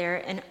go in there,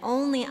 and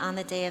only on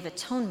the Day of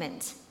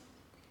Atonement.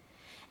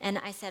 And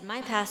I said,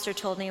 my pastor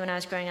told me when I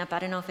was growing up, I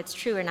don't know if it's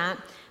true or not,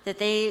 that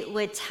they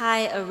would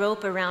tie a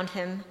rope around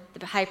him,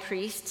 the high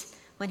priest,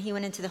 when he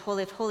went into the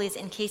Holy of Holies,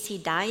 in case he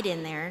died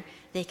in there,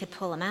 they could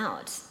pull him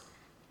out.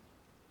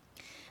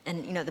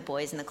 And, the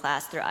boys in the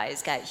class, their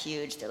eyes got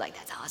huge. They're like,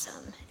 that's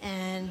awesome.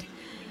 And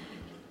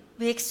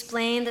we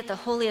explained that the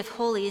Holy of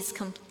Holies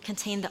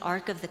contained the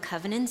Ark of the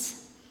Covenant,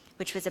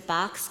 which was a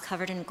box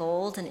covered in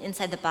gold. And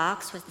inside the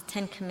box was the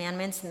 10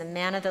 Commandments and the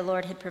manna the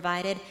Lord had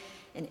provided,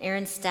 and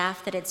Aaron's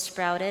staff that had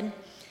sprouted.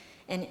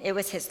 And it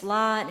was his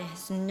law and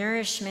his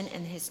nourishment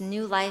and his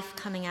new life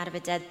coming out of a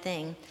dead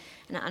thing.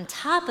 And on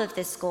top of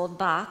this gold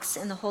box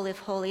in the Holy of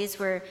Holies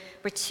were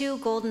 2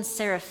 golden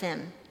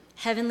seraphim,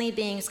 heavenly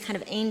beings, kind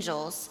of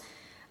angels,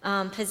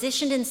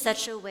 positioned in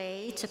such a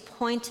way to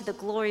point to the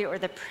glory or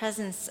the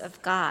presence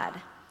of God.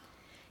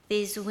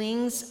 These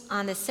wings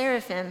on the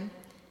seraphim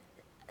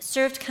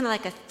served kind of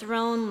like a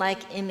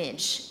throne-like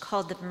image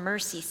called the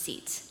mercy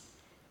seat.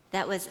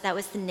 That was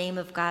the name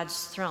of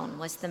God's throne,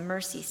 was the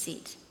mercy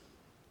seat.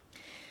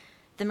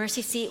 The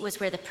mercy seat was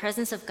where the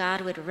presence of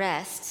God would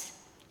rest,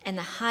 and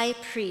the high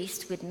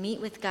priest would meet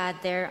with God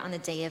there on the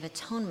Day of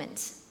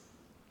Atonement.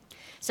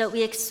 So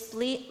we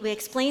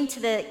explained to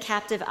the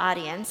captive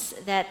audience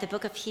that the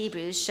book of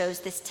Hebrews shows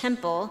this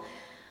temple.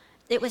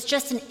 It was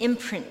just an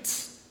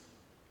imprint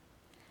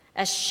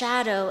a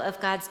shadow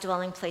of God's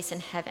dwelling place in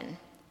heaven.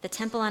 The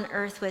temple on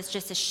earth was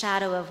just a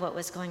shadow of what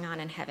was going on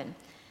in heaven.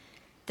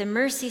 The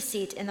mercy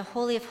seat in the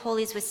Holy of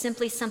Holies was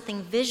simply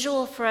something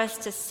visual for us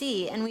to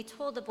see. And we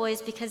told the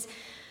boys, because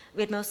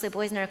we had mostly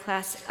boys in our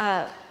class,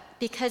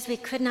 because we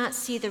could not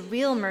see the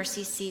real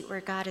mercy seat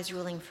where God is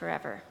ruling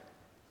forever.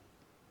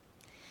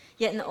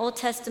 Yet in the Old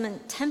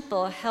Testament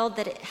temple held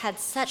that it had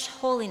such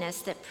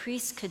holiness that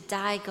priests could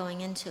die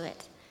going into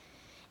it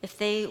if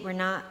they were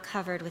not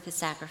covered with a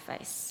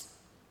sacrifice.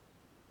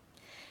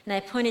 And I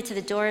pointed to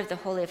the door of the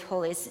Holy of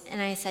Holies,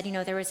 and I said,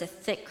 there was a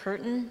thick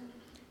curtain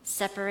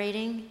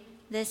separating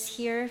this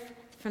here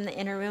from the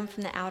inner room,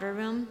 from the outer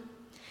room.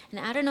 And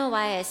I don't know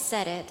why I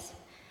said it.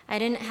 I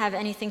didn't have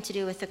anything to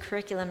do with the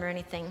curriculum or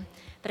anything.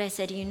 But I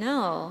said,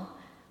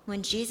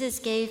 when Jesus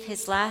gave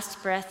his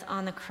last breath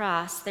on the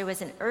cross, there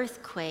was an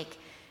earthquake,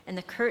 and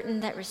the curtain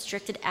that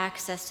restricted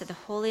access to the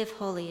Holy of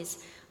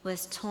Holies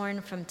was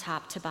torn from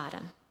top to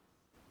bottom.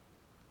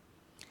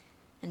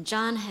 And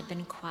John had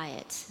been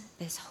quiet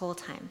this whole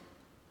time.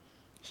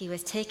 He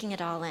was taking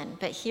it all in.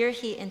 But here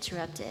he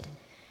interrupted.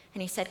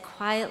 And he said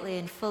quietly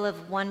and full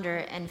of wonder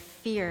and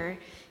fear,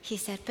 he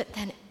said, but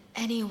then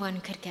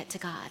anyone could get to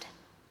God.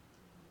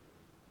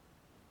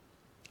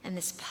 And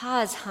this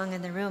pause hung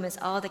in the room as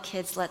all the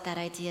kids let that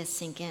idea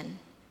sink in.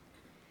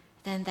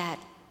 Then that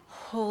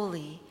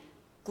holy,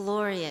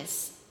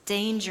 glorious,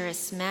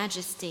 dangerous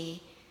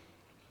majesty,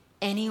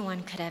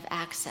 anyone could have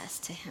access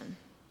to him.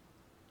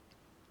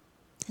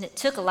 And it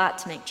took a lot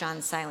to make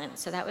John silent,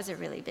 so that was a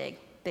really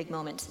big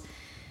moment.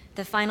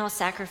 The final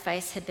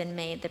sacrifice had been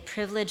made. The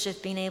privilege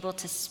of being able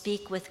to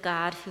speak with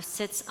God who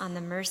sits on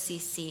the mercy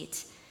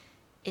seat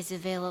is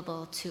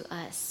available to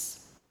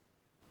us.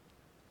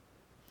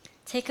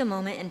 Take a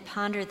moment and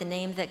ponder the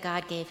name that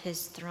God gave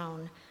his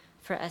throne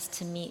for us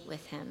to meet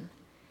with him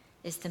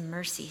is the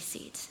mercy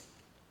seat,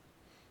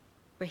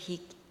 where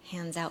he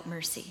hands out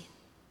mercy.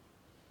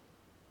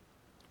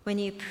 When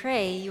you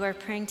pray, you are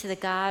praying to the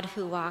God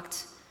who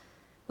walked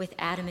with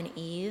Adam and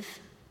Eve.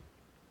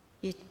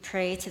 You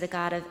pray to the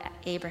God of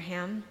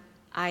Abraham,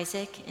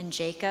 Isaac, and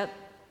Jacob.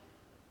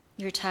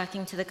 You're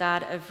talking to the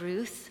God of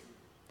Ruth,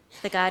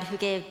 the God who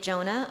gave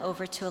Jonah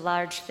over to a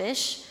large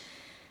fish,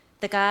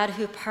 the God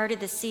who parted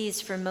the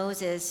seas for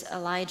Moses,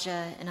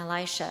 Elijah, and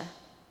Elisha.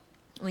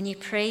 When you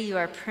pray, you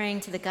are praying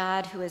to the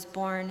God who was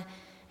born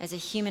as a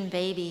human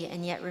baby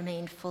and yet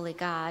remained fully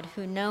God,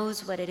 who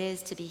knows what it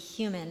is to be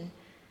human,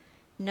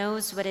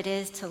 knows what it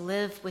is to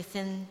live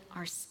within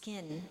our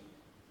skin.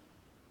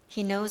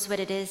 He knows what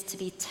it is to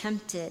be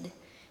tempted.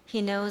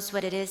 He knows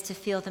what it is to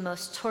feel the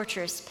most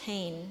torturous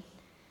pain.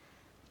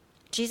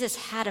 Jesus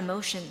had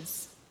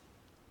emotions.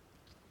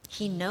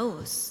 He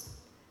knows.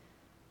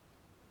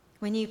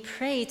 When you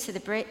pray to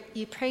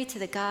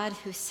the God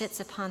who sits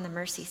upon the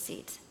mercy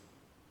seat,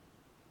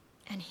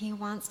 and he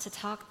wants to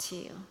talk to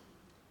you.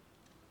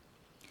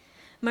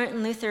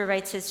 Martin Luther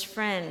writes his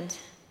friend,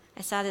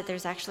 I saw that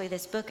there's actually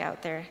this book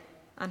out there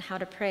on how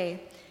to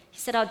pray. He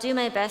said, I'll do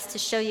my best to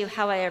show you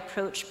how I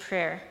approach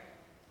prayer.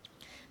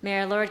 May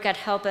our Lord God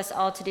help us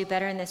all to do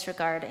better in this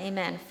regard.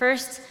 Amen.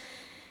 First,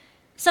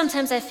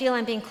 sometimes I feel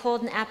I'm being cold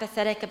and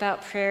apathetic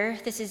about prayer.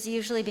 This is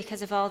usually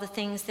because of all the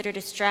things that are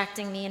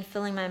distracting me and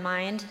filling my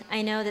mind.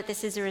 I know that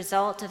this is a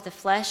result of the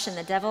flesh and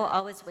the devil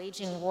always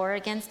waging war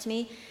against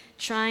me,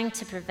 trying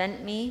to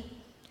prevent me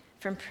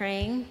from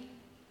praying.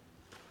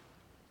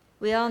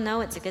 We all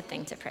know it's a good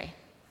thing to pray.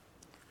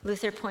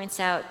 Luther points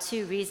out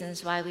 2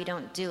 reasons why we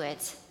don't do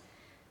it: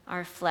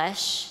 our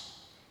flesh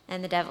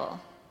and the devil.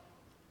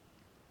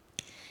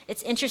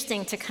 It's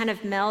interesting to kind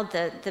of meld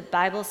the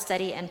Bible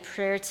study and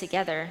prayer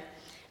together.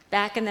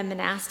 Back in the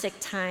monastic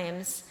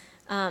times,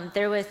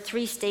 there were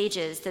 3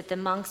 stages that the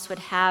monks would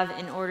have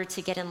in order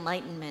to get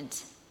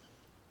enlightenment.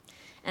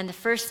 And the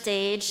first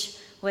stage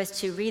was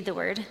to read the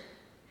word.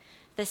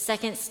 The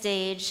second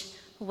stage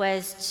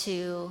was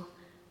to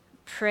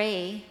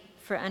pray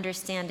for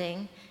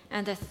understanding.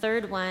 And the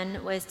third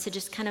one was to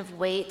just kind of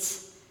wait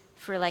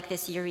for like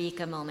this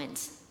eureka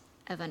moment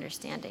of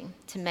understanding,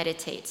 to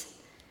meditate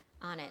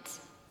on it.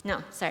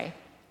 No, sorry,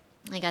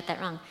 I got that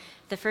wrong.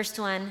 The first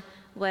one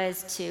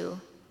was to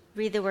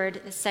read the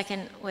word. The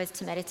second was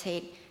to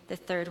meditate. The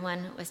third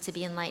one was to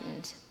be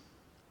enlightened.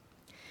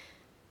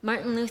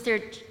 Martin Luther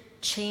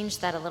changed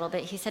that a little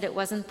bit. He said it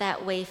wasn't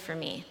that way for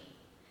me.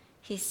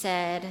 He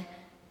said,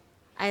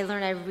 I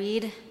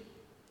read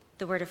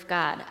the word of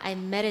God. I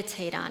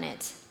meditate on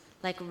it,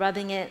 like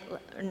rubbing it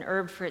an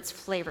herb for its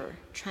flavor,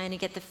 trying to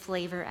get the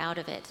flavor out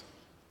of it.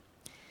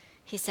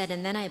 He said,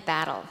 and then I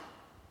battle.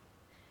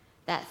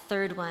 That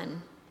third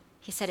one,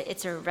 he said,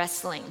 it's a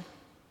wrestling.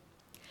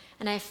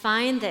 And I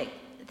find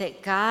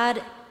that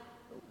God,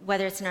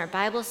 whether it's in our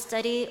Bible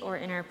study or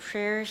in our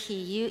prayer,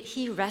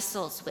 he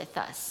wrestles with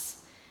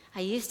us. I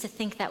used to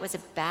think that was a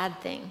bad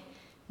thing.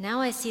 Now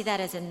I see that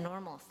as a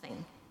normal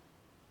thing.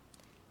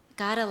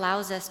 God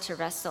allows us to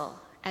wrestle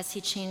as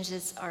he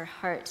changes our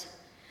heart.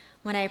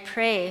 When I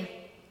pray,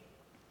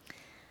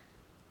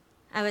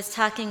 I was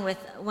talking with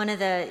one of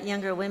the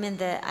younger women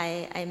that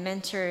I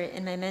mentor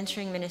in my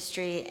mentoring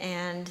ministry,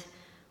 and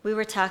we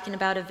were talking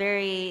about a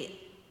very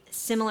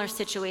similar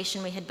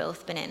situation we had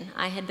both been in.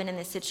 I had been in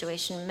this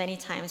situation many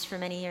times for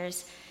many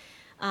years,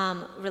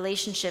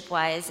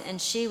 relationship-wise,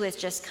 and she was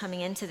just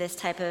coming into this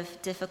type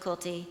of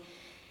difficulty,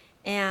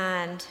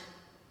 and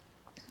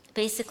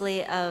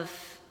basically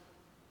of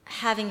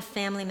having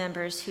family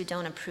members who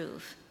don't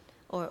approve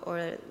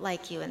or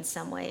like you in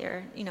some way,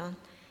 or,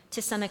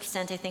 to some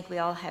extent, I think we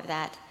all have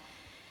that.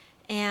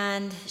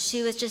 And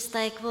she was just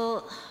like,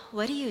 well,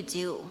 what do you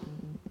do?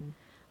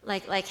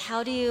 Like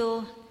how do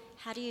you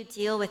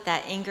deal with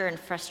that anger and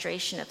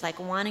frustration of like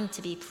wanting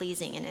to be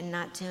pleasing and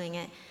not doing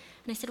it?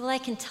 And I said, well, I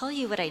can tell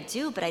you what I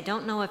do, but I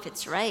don't know if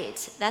it's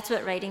right. That's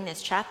what writing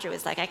this chapter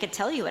was like. I could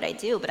tell you what I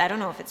do, but I don't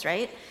know if it's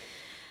right.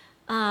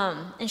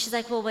 And she's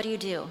like, well, what do you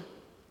do?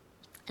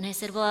 And I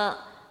said, well,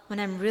 when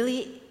I'm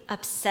really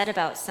upset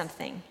about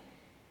something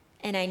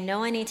and I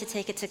know I need to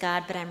take it to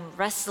God, but I'm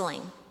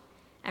wrestling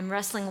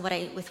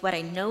with what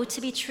I know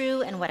to be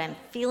true and what I'm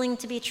feeling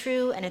to be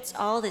true, and it's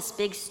all this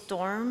big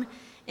storm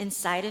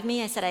inside of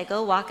me. I said, I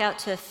go walk out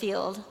to a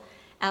field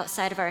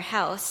outside of our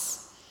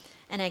house,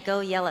 and I go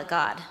yell at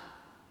God.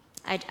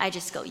 I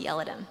just go yell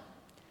at him.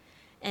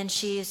 And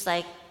she's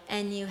like,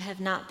 and you have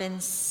not been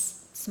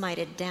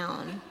smited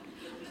down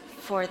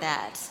for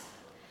that.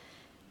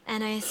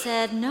 And I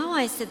said,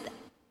 no,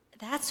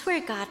 that's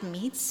where God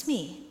meets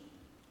me.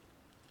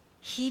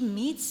 He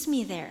meets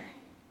me there.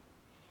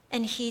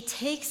 And he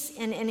takes,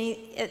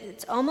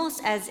 it's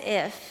almost as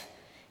if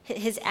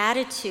his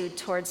attitude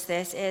towards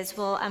this is,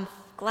 well, I'm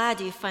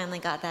glad you finally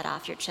got that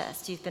off your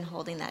chest. You've been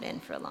holding that in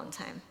for a long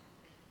time.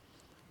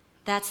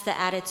 That's the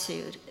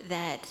attitude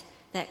that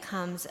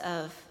comes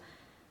of,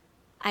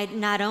 I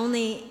not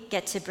only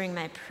get to bring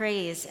my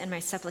praise and my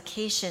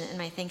supplication and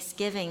my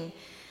thanksgiving,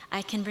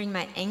 I can bring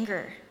my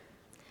anger,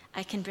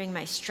 I can bring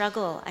my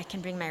struggle, I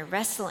can bring my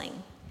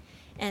wrestling.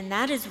 And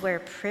that is where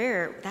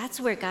prayer, that's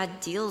where God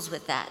deals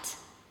with that.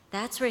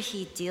 That's where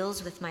he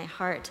deals with my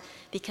heart,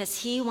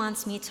 because he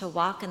wants me to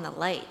walk in the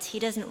light. He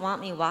doesn't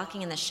want me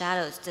walking in the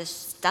shadows,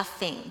 just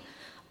stuffing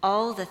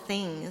all the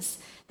things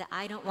that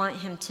I don't want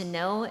him to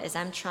know as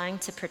I'm trying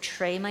to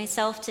portray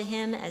myself to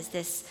him as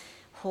this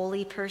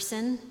holy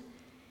person.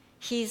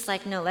 He's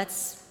like, no,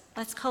 let's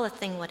call a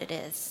thing what it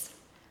is.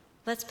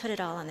 Let's put it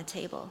all on the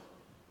table.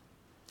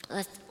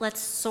 Let's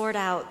sort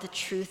out the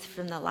truth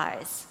from the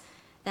lies.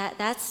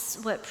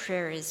 That's what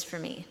prayer is for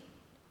me,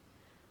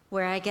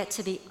 where I get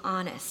to be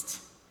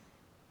honest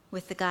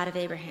with the God of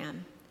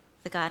Abraham,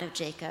 the God of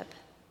Jacob,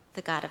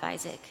 the God of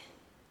Isaac,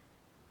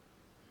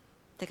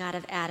 the God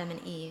of Adam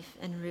and Eve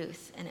and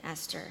Ruth and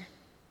Esther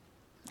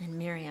and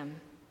Miriam.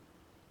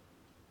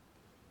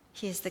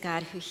 He is the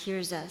God who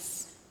hears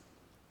us.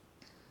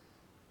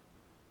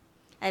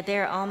 I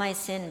bear all my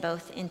sin,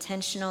 both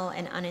intentional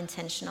and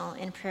unintentional.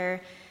 In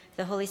prayer,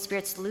 the Holy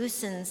Spirit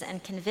loosens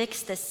and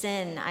convicts the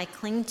sin I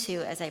cling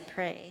to as I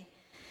pray.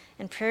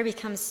 And prayer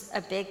becomes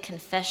a big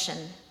confession.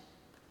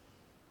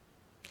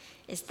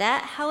 Is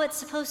that how it's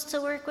supposed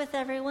to work with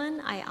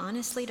everyone? I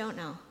honestly don't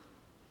know.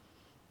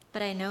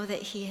 But I know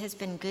that he has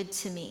been good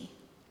to me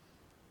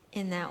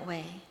in that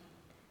way.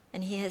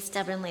 And he has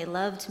stubbornly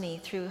loved me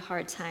through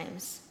hard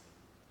times.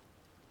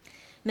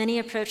 Many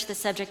approach the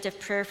subject of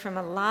prayer from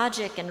a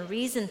logic and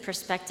reason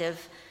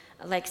perspective.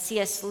 Like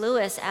C.S.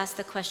 Lewis asked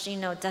the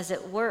question, does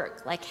it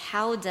work? Like,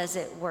 how does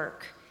it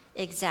work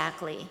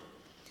exactly?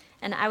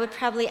 And I would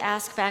probably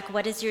ask back,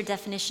 what is your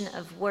definition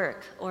of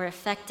work or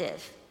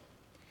effective?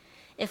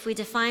 If we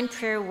define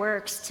prayer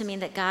works to mean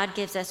that God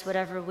gives us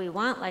whatever we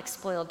want, like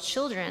spoiled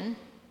children,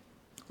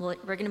 well,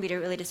 we're going to be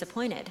really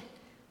disappointed,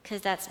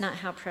 because that's not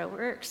how prayer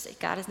works.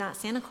 God is not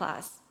Santa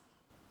Claus.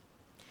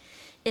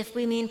 If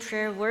we mean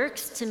prayer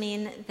works to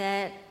mean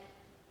that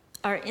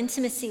our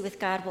intimacy with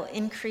God will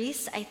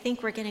increase, I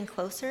think we're getting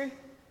closer.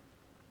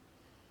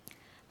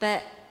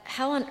 But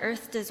how on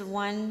earth does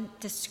one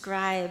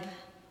describe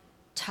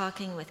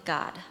talking with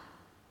God?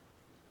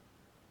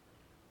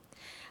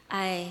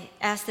 I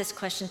asked this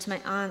question to my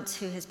aunt,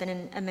 who has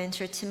been a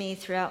mentor to me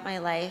throughout my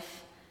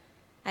life.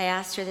 I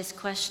asked her this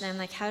question. I'm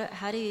like,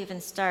 how do you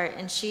even start?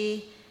 And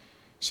she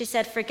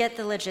said, forget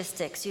the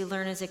logistics. You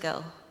learn as you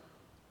go.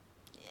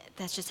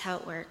 That's just how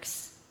it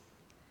works.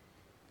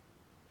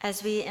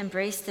 As we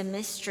embrace the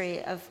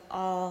mystery of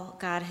all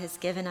God has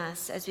given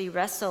us, as we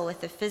wrestle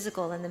with the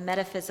physical and the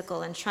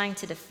metaphysical and trying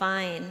to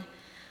define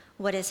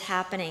what is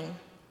happening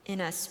in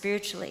us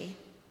spiritually,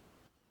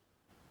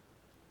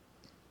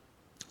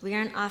 we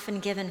aren't often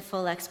given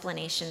full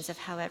explanations of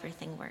how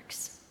everything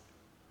works.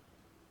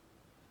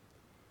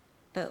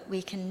 But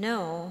we can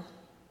know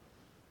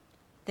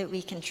that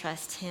we can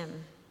trust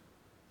him.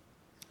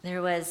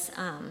 There was,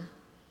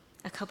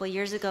 a couple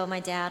years ago, my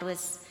dad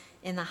was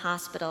in the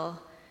hospital.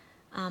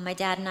 My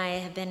dad and I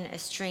have been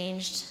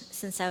estranged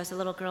since I was a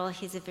little girl.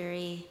 He's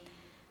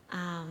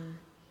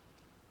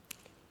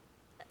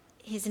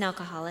he's an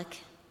alcoholic,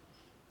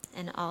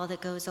 and all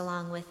that goes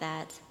along with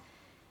that.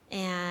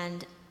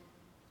 And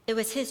it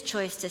was his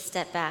choice to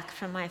step back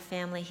from my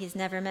family. He's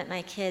never met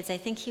my kids. I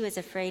think he was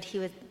afraid he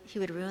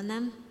would ruin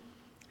them,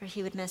 or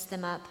he would mess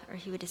them up, or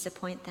he would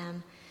disappoint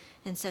them.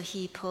 And so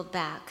he pulled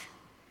back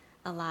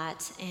a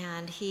lot,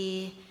 and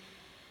he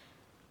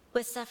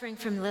was suffering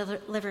from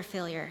liver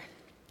failure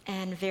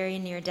and very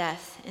near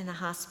death in the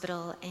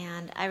hospital.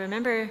 And I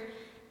remember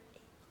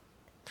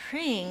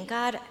praying,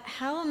 God,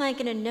 how am I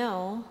going to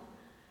know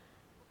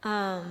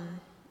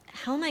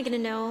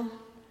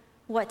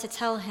what to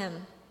tell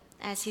him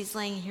as he's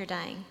laying here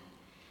dying?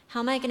 How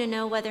am I going to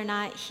know whether or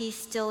not he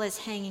still is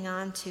hanging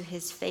on to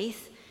his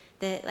faith?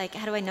 That, like,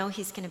 how do I know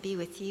he's going to be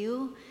with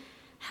you?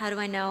 How do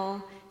I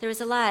know? There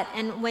was a lot.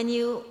 And when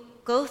you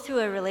go through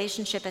a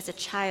relationship as a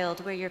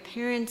child where your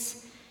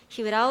parents,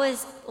 he would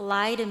always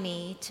lie to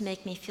me to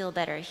make me feel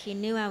better. He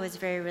knew I was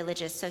very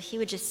religious, so he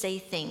would just say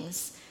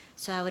things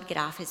so I would get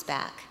off his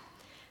back.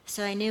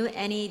 So I knew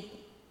any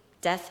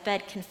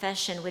deathbed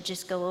confession would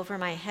just go over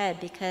my head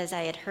because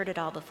I had heard it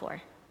all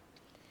before.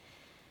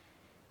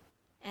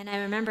 And I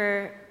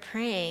remember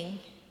praying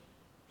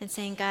and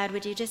saying, God,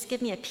 would you just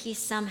give me a peace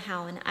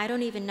somehow? And I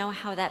don't even know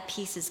how that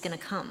peace is going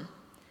to come,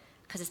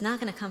 because it's not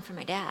going to come from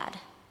my dad.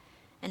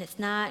 And it's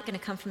not going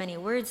to come from any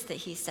words that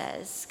he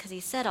says, because he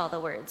said all the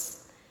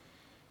words.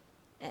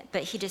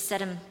 But he just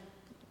said them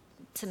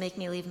to make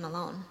me leave him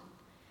alone.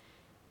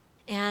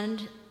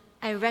 And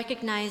I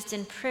recognized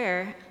in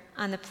prayer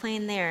on the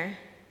plane there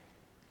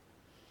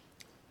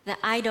that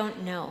I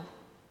don't know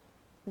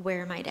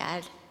where my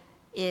dad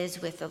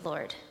is with the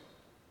Lord.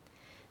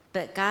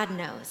 But God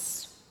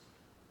knows.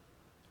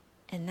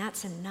 And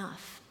that's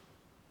enough.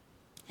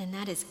 And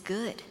that is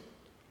good,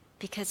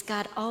 because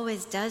God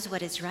always does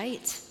what is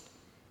right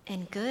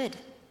and good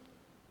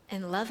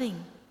and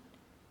loving.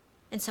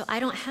 And so I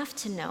don't have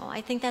to know.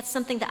 I think that's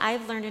something that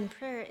I've learned in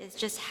prayer, is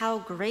just how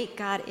great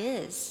God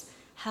is,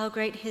 how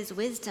great his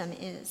wisdom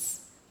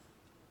is.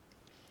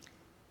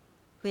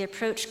 We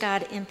approach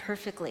God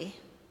imperfectly.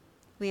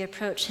 We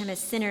approach him as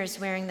sinners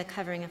wearing the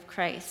covering of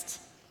Christ.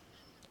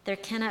 There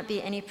cannot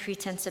be any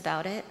pretense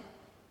about it.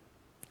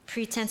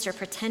 Pretense or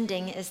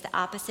pretending is the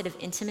opposite of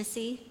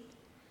intimacy.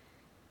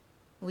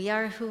 We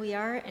are who we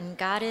are, and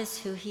God is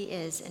who he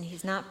is, and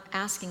he's not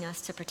asking us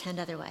to pretend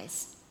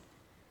otherwise.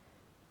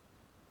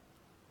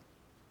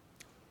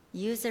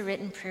 Use a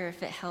written prayer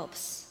if it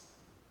helps.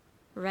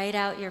 Write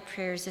out your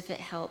prayers if it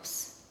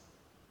helps.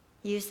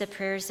 Use the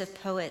prayers of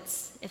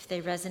poets if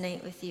they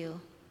resonate with you.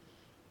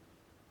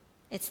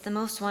 It's the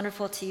most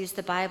wonderful to use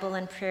the Bible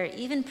in prayer,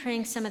 even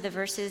praying some of the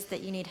verses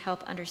that you need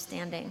help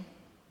understanding.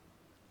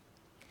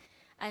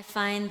 I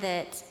find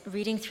that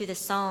reading through the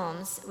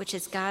Psalms, which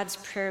is God's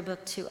prayer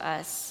book to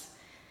us,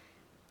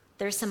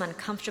 there's some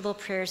uncomfortable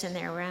prayers in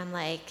there where I'm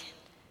like,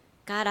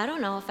 God, I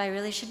don't know if I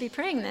really should be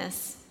praying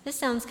this. This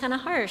sounds kind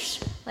of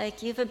harsh,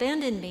 like you've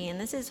abandoned me and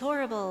this is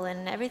horrible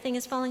and everything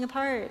is falling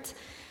apart.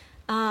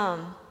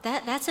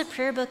 That's a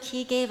prayer book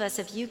he gave us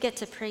if you get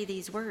to pray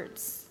these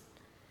words.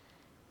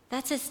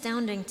 That's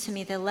astounding to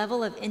me, the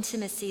level of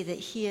intimacy that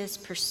he is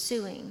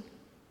pursuing.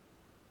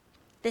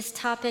 This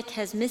topic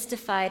has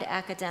mystified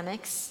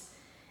academics.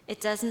 It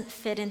doesn't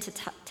fit into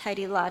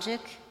tidy logic.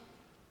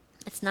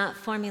 It's not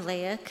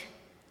formulaic.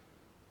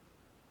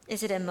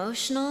 Is it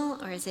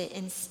emotional or is it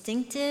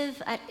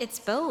instinctive? It's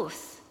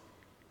both.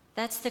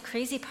 That's the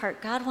crazy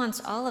part. God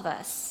wants all of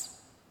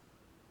us.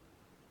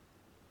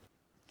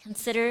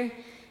 Consider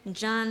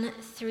John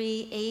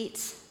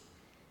 3:8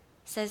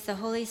 says the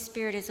Holy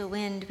Spirit is a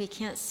wind. We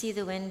can't see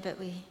the wind, but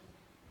we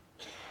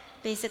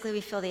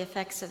feel the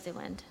effects of the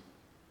wind.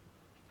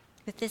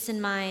 With this in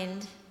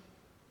mind,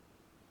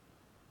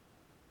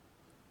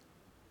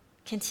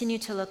 continue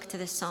to look to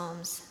the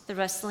Psalms, the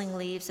rustling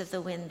leaves of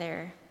the wind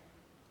there,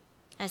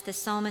 as the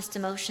psalmist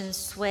emotions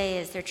sway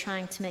as they're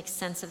trying to make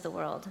sense of the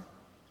world.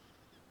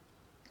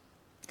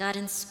 God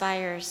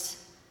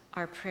inspires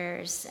our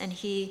prayers, and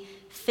he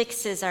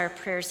fixes our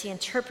prayers. He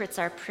interprets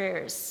our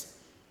prayers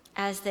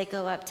as they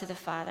go up to the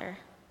Father,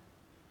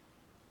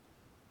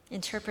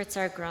 interprets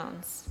our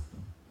groans.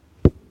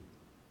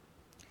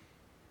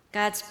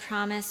 God's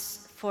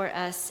promise for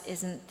us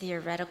isn't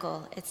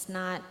theoretical. It's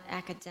not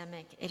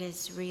academic. It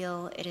is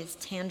real. It is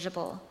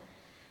tangible.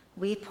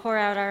 We pour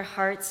out our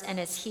hearts, and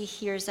as he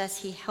hears us,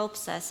 he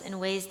helps us in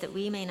ways that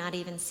we may not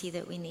even see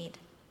that we need.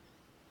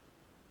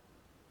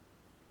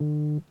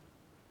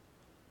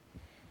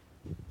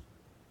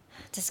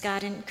 Does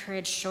God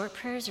encourage short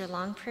prayers or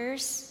long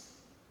prayers?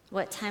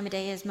 What time of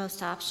day is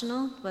most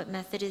optional? What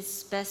method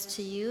is best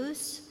to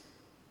use?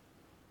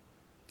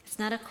 It's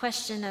not a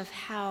question of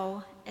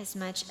how as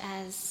much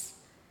as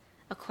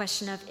a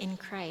question of in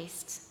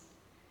Christ.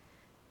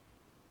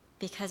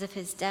 Because of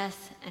his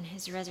death and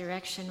his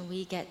resurrection,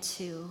 we get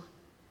to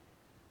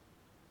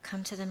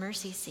come to the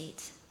mercy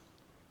seat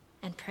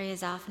and pray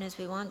as often as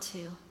we want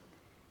to,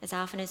 as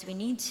often as we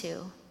need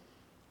to.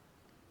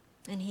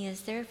 And he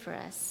is there for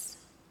us.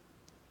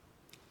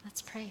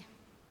 Let's pray.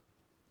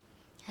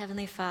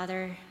 Heavenly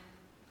Father,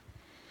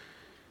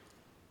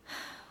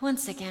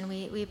 once again,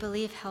 we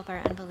believe, help our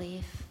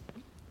unbelief.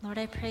 Lord,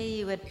 I pray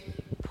you would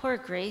pour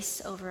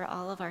grace over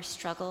all of our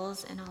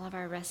struggles and all of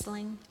our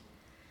wrestling.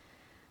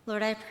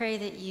 Lord, I pray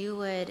that you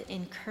would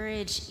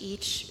encourage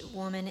each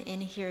woman in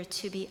here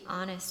to be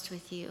honest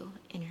with you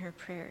in her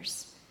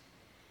prayers,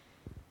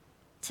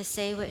 to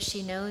say what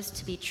she knows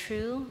to be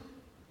true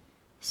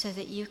so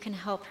that you can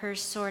help her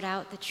sort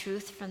out the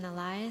truth from the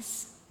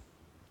lies.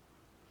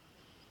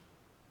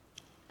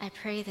 I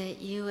pray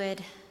that you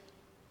would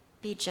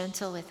be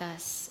gentle with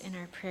us in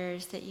our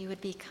prayers, that you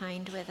would be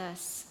kind with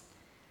us.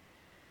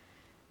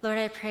 Lord,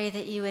 I pray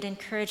that you would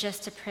encourage us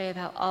to pray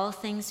about all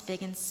things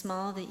big and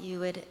small, that you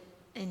would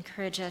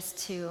encourage us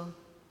to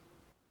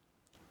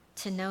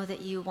know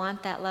that you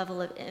want that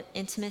level of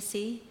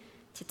intimacy,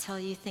 to tell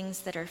you things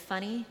that are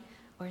funny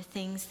or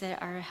things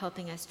that are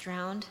helping us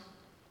drown.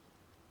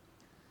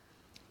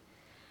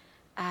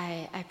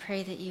 I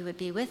pray that you would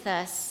be with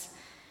us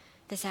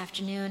this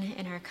afternoon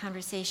in our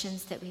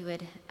conversations, that we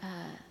would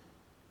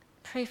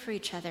pray for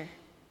each other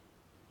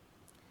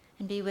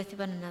and be with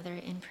one another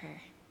in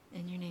prayer.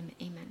 In your name,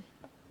 amen.